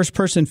there's a first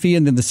person fee,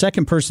 and then the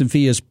second person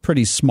fee is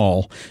pretty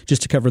small,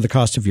 just to cover the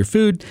cost of your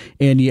food.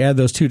 And you add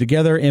those two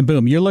together, and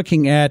boom, you're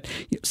looking at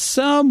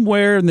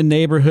somewhere in the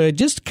neighborhood,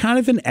 just kind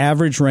of an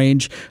average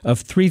range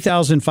of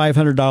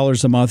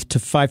 $3,500 a month to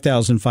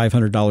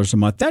 $5,500 a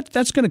month.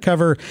 That's going to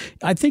cover,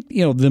 I think,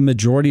 the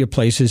majority of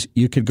places.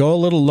 You could go a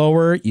little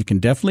lower, you can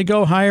definitely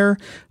go higher.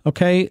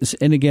 Okay,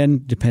 and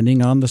again,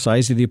 depending on the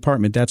size of the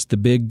apartment, that's the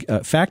big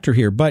factor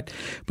here. But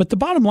the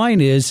bottom line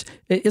is,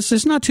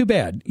 it's not too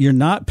bad. You're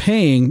not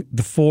paying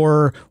the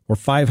 $400 or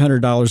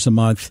 $500 a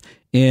month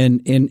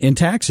in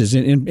taxes,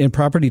 in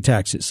property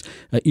taxes.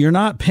 You're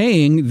not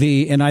paying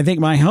and I think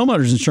my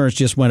homeowner's insurance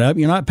just went up.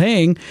 You're not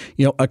paying,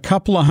 a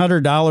couple of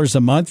 $100 a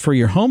month for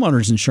your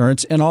homeowner's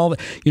insurance and all that.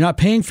 You're not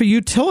paying for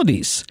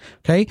utilities.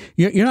 Okay.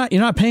 You're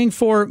not paying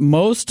for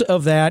most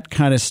of that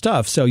kind of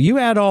stuff. So you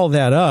add all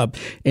that up,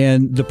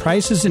 and the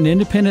prices in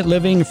independent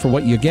living for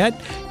what you get,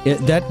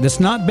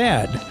 that's not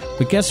bad.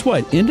 But guess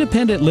what?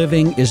 Independent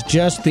living is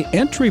just the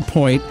entry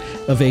point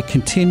of a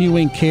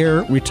continuing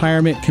care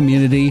retirement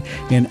community.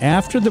 And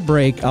after the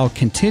break, I'll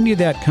continue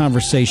that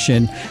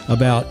conversation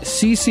about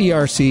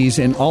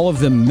CCRCs and all of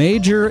the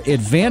major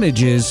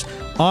advantages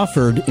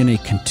offered in a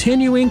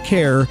continuing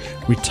care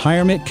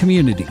retirement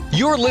community.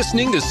 You're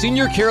listening to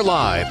Senior Care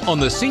Live on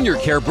the Senior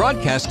Care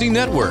Broadcasting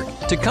Network.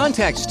 To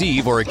contact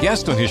Steve or a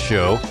guest on his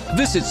show,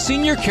 visit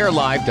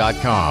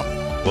seniorcarelive.com.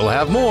 We'll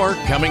have more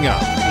coming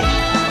up.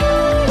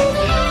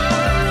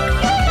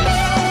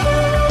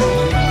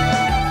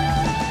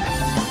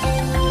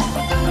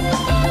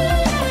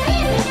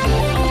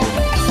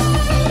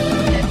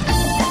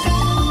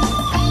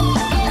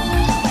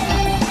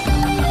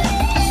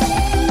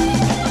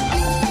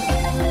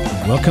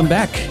 Welcome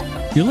back.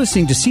 You're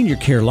listening to Senior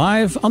Care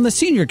Live on the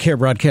Senior Care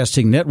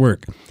Broadcasting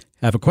Network.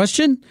 Have a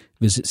question?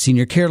 Visit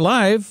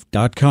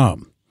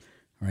seniorcarelive.com.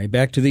 All right,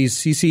 back to these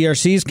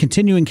CCRCs,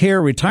 continuing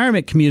care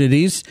retirement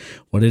communities.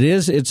 What it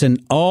is, it's an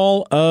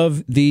all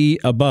of the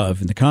above.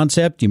 And the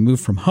concept, you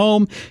move from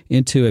home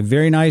into a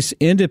very nice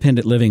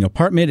independent living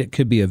apartment. It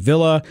could be a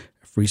villa,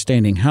 a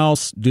freestanding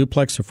house,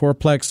 duplex or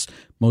fourplex.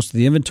 Most of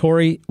the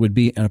inventory would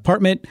be an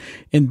apartment.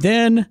 And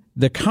then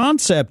the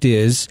concept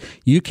is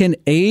you can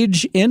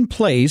age in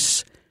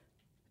place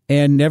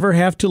and never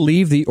have to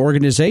leave the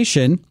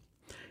organization.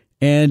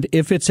 And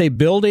if it's a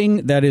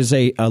building that is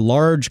a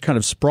large kind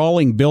of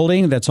sprawling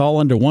building that's all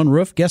under one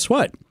roof, guess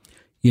what?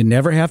 You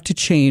never have to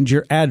change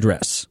your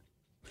address.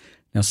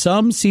 Now,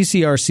 some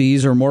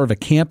CCRCs are more of a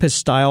campus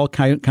style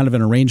kind of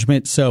an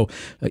arrangement. So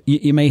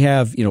you may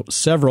have,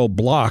 several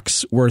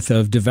blocks worth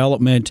of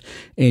development,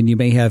 and you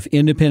may have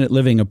independent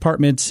living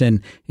apartments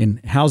and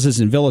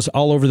houses and villas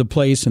all over the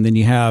place. And then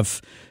you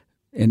have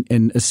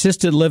an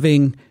assisted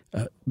living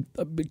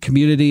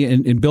community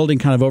and building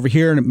kind of over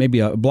here, and maybe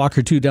a block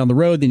or two down the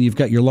road. Then you've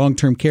got your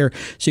long-term care.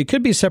 So you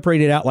could be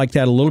separated out like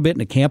that a little bit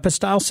in a campus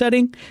style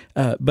setting.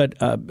 But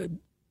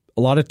a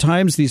lot of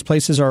times these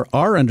places are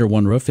under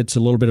one roof. It's a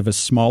little bit of a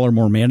smaller,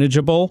 more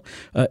manageable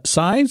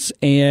size,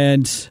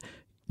 and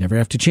never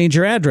have to change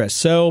your address.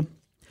 So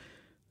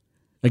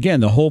again,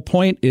 the whole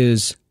point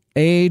is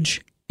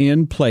age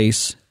in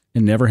place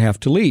and never have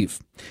to leave.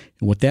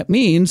 And what that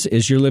means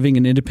is you're living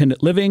in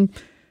independent living.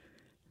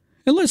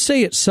 And let's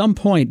say at some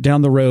point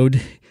down the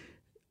road,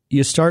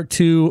 you start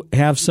to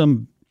have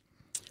some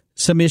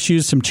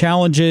issues, some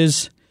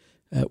challenges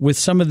with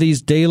some of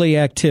these daily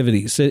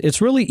activities.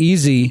 It's really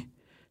easy.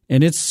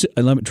 And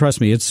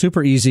trust me, it's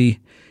super easy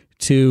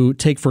to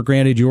take for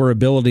granted your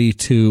ability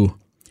to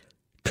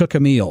cook a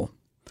meal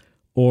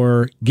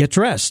or get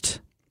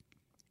dressed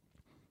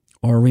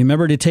or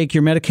remember to take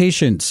your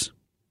medications,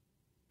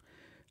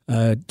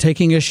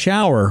 taking a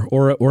shower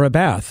or a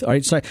bath. All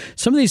right, so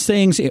some of these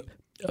things,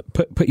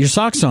 put your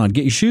socks on,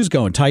 get your shoes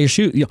going, tie your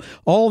shoes,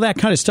 all that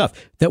kind of stuff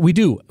that we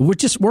do.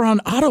 We're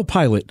on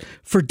autopilot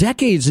for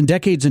decades and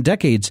decades and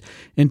decades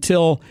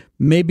until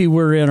maybe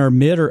we're in our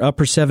mid or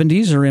upper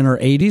 70s or in our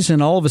 80s,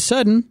 and all of a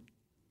sudden,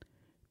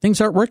 things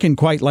aren't working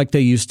quite like they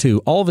used to.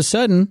 All of a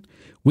sudden,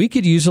 we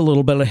could use a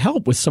little bit of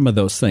help with some of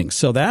those things.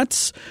 So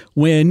that's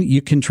when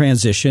you can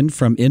transition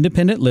from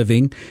independent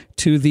living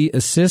to the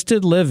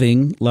assisted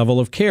living level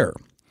of care,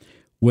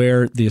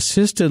 where the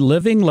assisted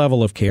living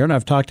level of care, and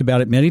I've talked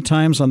about it many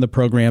times on the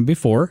program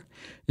before,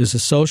 is a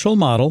social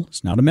model.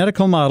 It's not a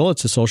medical model.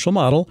 It's a social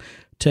model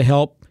to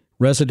help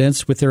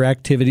residents with their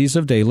activities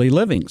of daily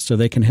living. So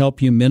they can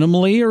help you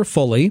minimally or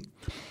fully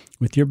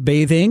with your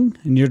bathing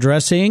and your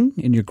dressing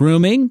and your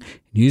grooming,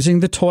 using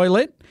the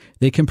toilet.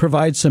 They can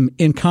provide some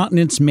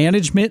incontinence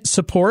management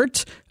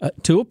support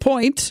to a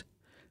point.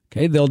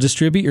 Okay, they'll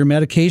distribute your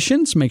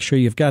medications. Make sure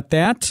you've got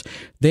that.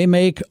 They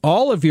make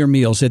all of your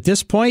meals. At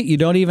this point, you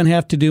don't even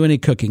have to do any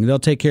cooking. They'll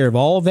take care of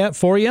all of that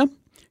for you.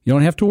 You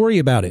don't have to worry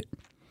about it.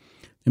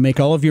 They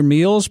make all of your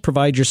meals,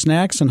 provide your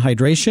snacks and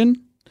hydration.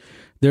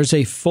 There's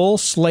a full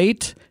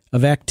slate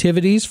of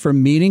activities for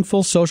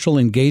meaningful social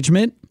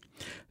engagement.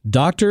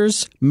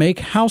 Doctors make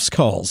house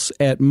calls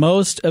at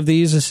most of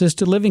these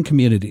assisted living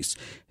communities.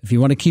 If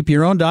you want to keep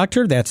your own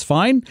doctor, that's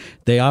fine.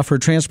 They offer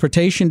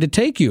transportation to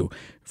take you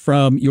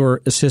from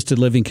your assisted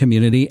living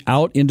community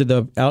out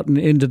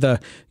into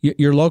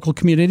your local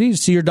community to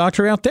see your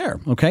doctor out there.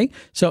 Okay,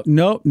 so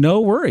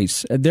no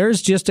worries.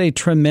 There's just a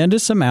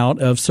tremendous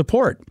amount of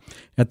support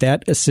at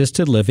that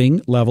assisted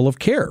living level of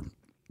care.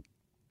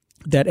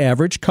 That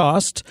average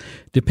cost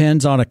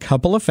depends on a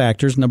couple of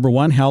factors. Number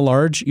one, how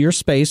large your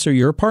space or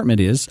your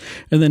apartment is.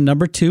 And then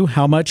number two,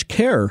 how much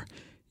care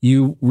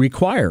you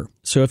require.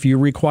 So if you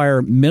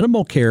require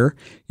minimal care,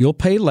 you'll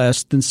pay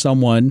less than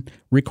someone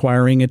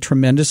requiring a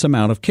tremendous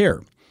amount of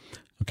care.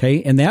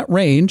 Okay, and that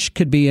range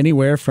could be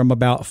anywhere from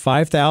about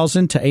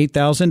 $5,000 to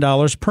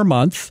 $8,000 per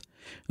month.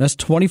 That's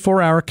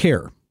 24-hour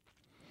care.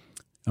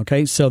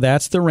 Okay, so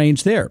that's the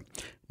range there.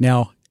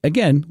 Now,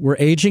 again, we're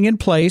aging in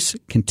place,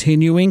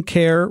 continuing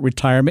care,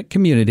 retirement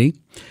community.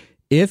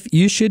 If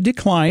you should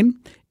decline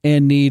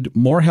and need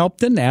more help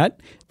than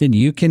that, then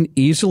you can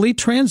easily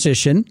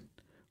transition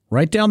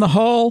right down the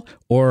hall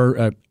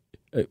or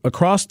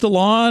across the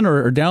lawn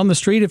or down the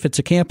street. If it's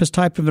a campus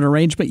type of an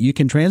arrangement, you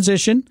can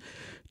transition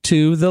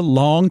to the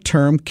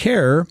long-term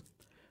care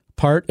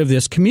part of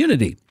this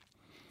community.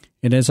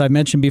 And as I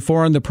mentioned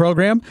before on the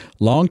program,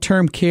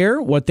 long-term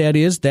care, what that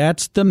is,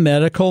 that's the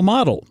medical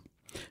model.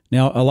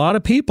 Now, a lot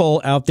of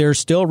people out there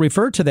still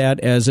refer to that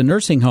as a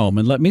nursing home.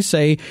 And let me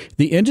say,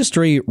 the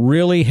industry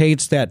really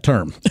hates that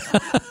term,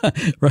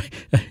 right?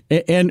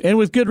 And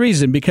with good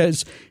reason,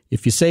 because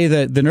if you say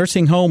the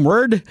nursing home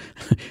word,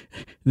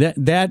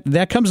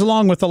 that comes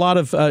along with a lot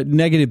of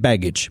negative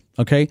baggage,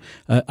 okay?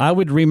 I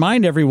would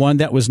remind everyone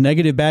that was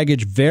negative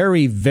baggage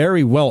very,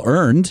 very well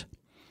earned.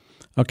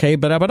 Okay,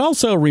 but I would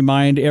also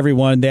remind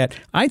everyone that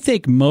I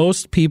think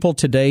most people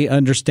today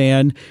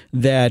understand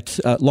that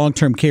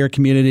long-term care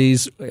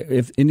communities,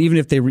 and even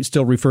if they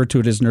still refer to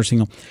it as nursing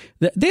home,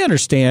 they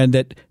understand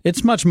that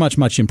it's much, much,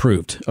 much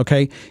improved.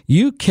 Okay,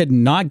 you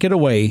cannot get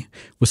away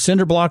with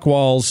cinder block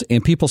walls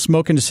and people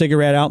smoking a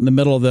cigarette out in the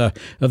middle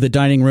of the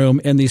dining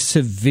room and the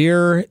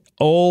severe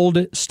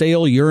old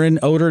stale urine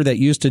odor that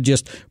used to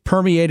just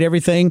permeate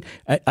everything.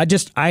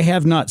 I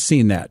have not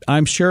seen that.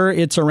 I'm sure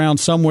it's around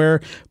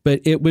somewhere,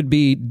 but it would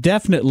be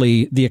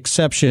definitely the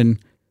exception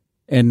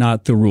and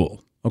not the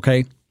rule.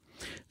 Okay.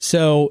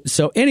 So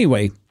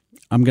anyway,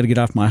 I'm going to get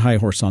off my high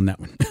horse on that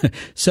one.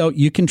 So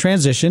you can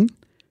transition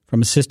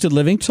from assisted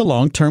living to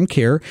long-term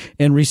care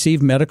and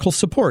receive medical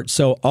support.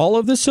 So all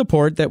of the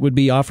support that would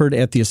be offered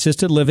at the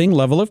assisted living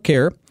level of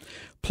care,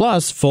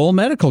 plus full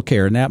medical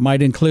care. And that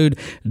might include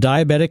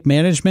diabetic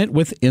management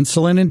with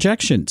insulin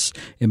injections.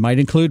 It might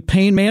include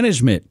pain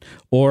management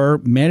or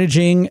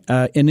managing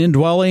an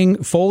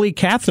indwelling Foley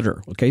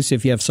catheter. Okay, so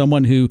if you have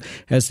someone who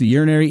has the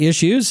urinary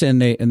issues and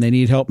they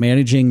need help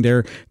managing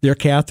their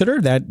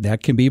catheter, that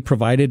can be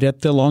provided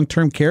at the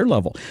long-term care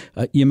level.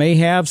 You may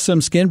have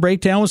some skin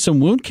breakdown with some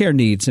wound care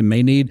needs and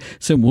may need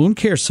some wound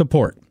care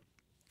support.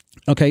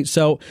 Okay,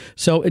 so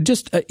it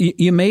just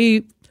you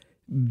may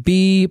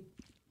be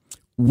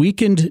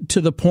weakened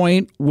to the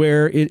point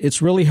where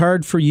it's really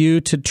hard for you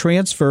to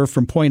transfer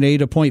from point A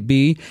to point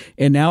B,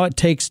 and now it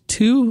takes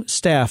two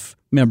staff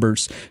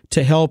members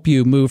to help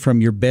you move from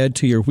your bed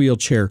to your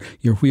wheelchair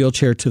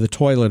to the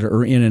toilet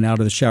or in and out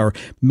of the shower.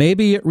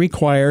 Maybe it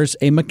requires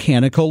a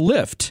mechanical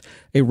lift,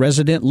 a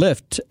resident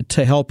lift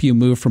to help you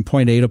move from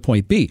point A to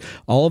point B.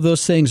 All of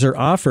those things are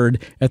offered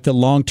at the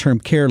long-term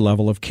care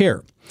level of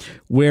care,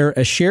 where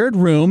a shared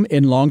room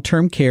in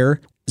long-term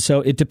care,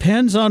 so it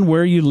depends on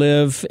where you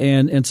live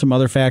and some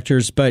other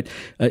factors, but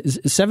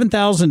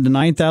 $7,000 to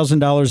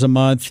 $9,000 a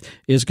month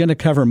is going to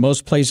cover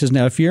most places.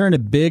 Now, if you're in a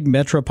big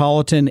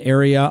metropolitan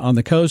area on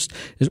the coast,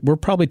 we're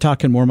probably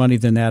talking more money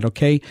than that,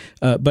 okay?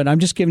 But I'm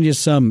just giving you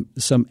some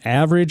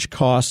average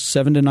costs,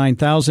 $7,000 to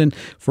 $9,000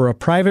 for a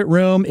private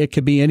room. It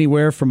could be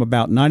anywhere from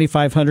about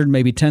 $9,500,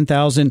 maybe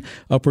 $10,000,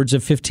 upwards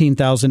of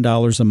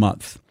 $15,000 a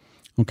month.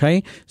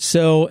 Okay,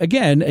 so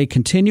again, a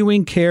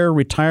continuing care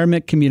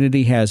retirement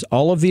community has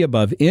all of the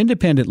above: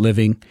 independent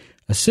living,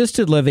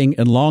 assisted living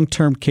and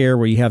long-term care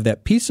where you have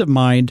that peace of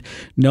mind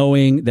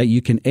knowing that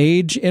you can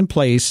age in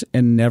place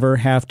and never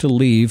have to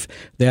leave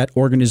that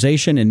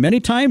organization. And many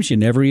times you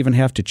never even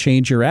have to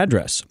change your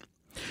address.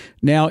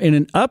 Now, in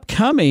an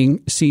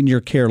upcoming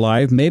Senior Care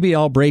Live, maybe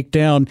I'll break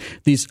down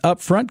these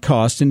upfront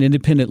costs in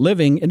independent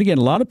living. And again,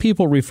 a lot of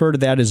people refer to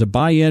that as a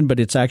buy-in, but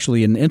it's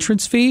actually an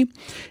entrance fee.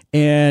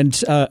 And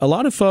a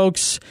lot of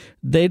folks,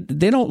 they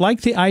don't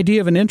like the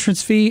idea of an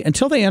entrance fee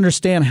until they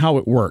understand how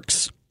it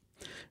works.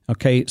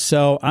 Okay,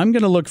 so I'm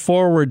going to look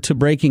forward to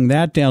breaking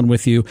that down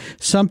with you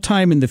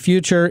sometime in the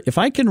future. If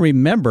I can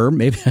remember,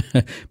 maybe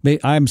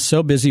I'm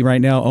so busy right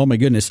now. Oh my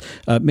goodness,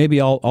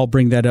 maybe I'll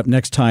bring that up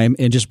next time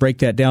and just break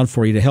that down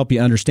for you to help you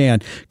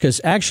understand.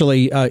 Because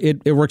actually,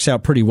 it works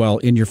out pretty well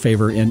in your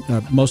favor in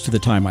most of the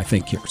time, I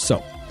think here.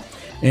 So,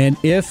 and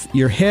if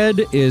your head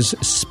is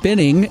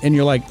spinning and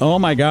you're like, oh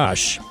my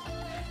gosh,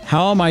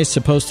 how am I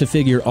supposed to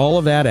figure all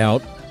of that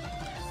out?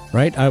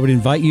 Right, I would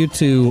invite you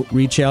to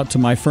reach out to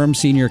my firm,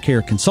 Senior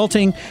Care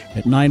Consulting,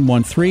 at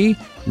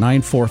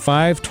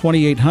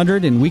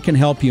 913-945-2800, and we can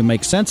help you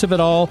make sense of it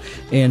all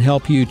and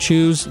help you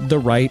choose the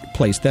right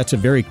place. That's a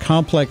very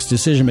complex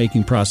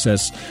decision-making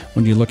process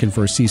when you're looking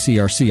for a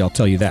CCRC, I'll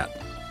tell you that.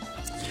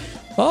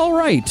 All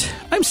right,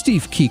 I'm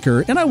Steve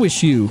Keeker, and I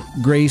wish you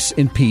grace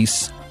and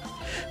peace.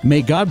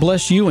 May God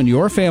bless you and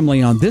your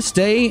family on this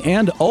day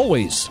and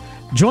always.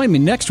 Join me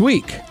next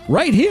week,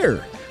 right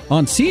here,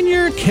 on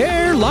Senior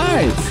Care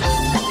Live.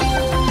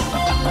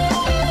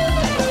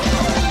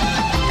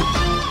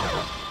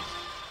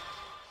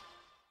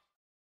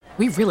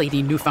 We really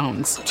need new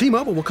phones.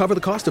 T-Mobile will cover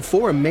the cost of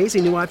 4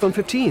 amazing new iPhone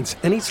 15s,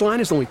 and each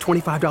line is only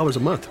 $25 a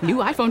month. New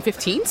iPhone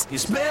 15s?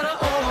 It's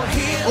better over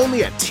here.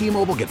 Only at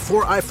T-Mobile, get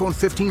 4 iPhone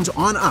 15s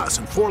on us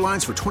and 4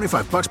 lines for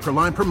 $25 per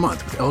line per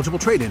month with eligible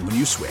trade-in when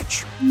you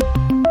switch.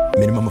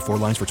 Minimum of 4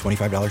 lines for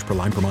 $25 per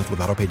line per month with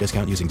autopay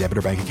discount using debit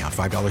or bank account.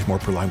 $5 more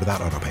per line without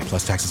autopay,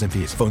 plus taxes and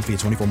fees. Phone fee at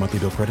 24 monthly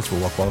bill credits for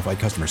well-qualified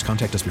customers.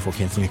 Contact us before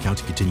canceling account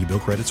to continue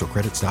bill credits or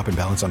credit stop and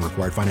balance on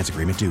required finance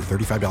agreement due.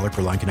 $35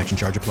 per line connection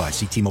charge applies.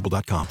 See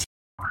T-Mobile.com.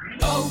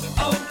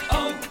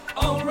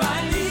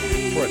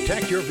 O'Reilly.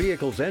 Protect your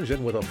vehicle's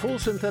engine with a full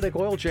synthetic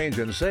oil change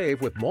and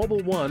save with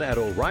Mobil 1 at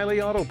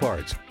O'Reilly Auto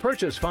Parts.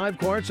 Purchase 5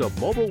 quarts of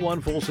Mobil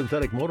 1 full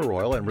synthetic motor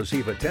oil and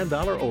receive a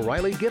 $10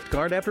 O'Reilly gift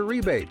card after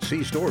rebate.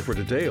 See store for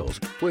details.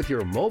 With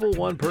your Mobil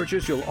 1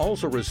 purchase, you'll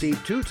also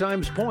receive 2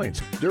 times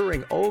points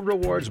during O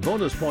Rewards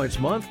Bonus Points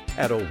Month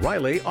at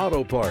O'Reilly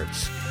Auto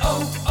Parts.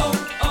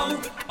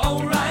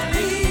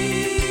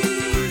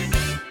 O'Reilly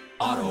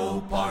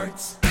Auto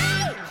Parts.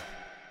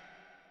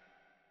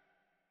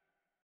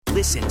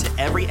 Listen to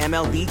every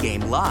MLB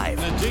game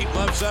live. In the deep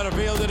left center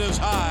field, it is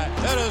high,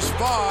 it is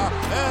far,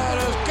 it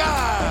is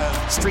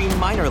gone. Stream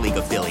minor league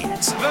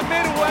affiliates. The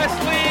Midwest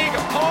League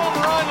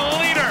home run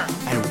leader.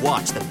 And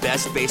watch the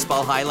best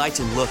baseball highlights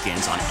and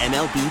look-ins on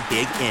MLB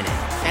Big Inning.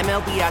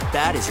 MLB At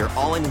Bat is your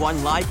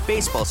all-in-one live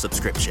baseball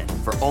subscription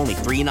for only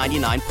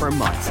 $3.99 per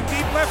month.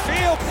 Deep left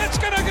field, it's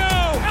gonna go.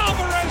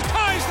 Alvarez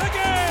ties the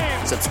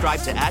game.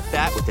 Subscribe to At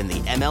Bat within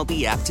the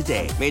MLB app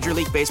today. Major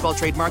League Baseball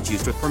trademarks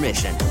used with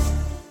permission.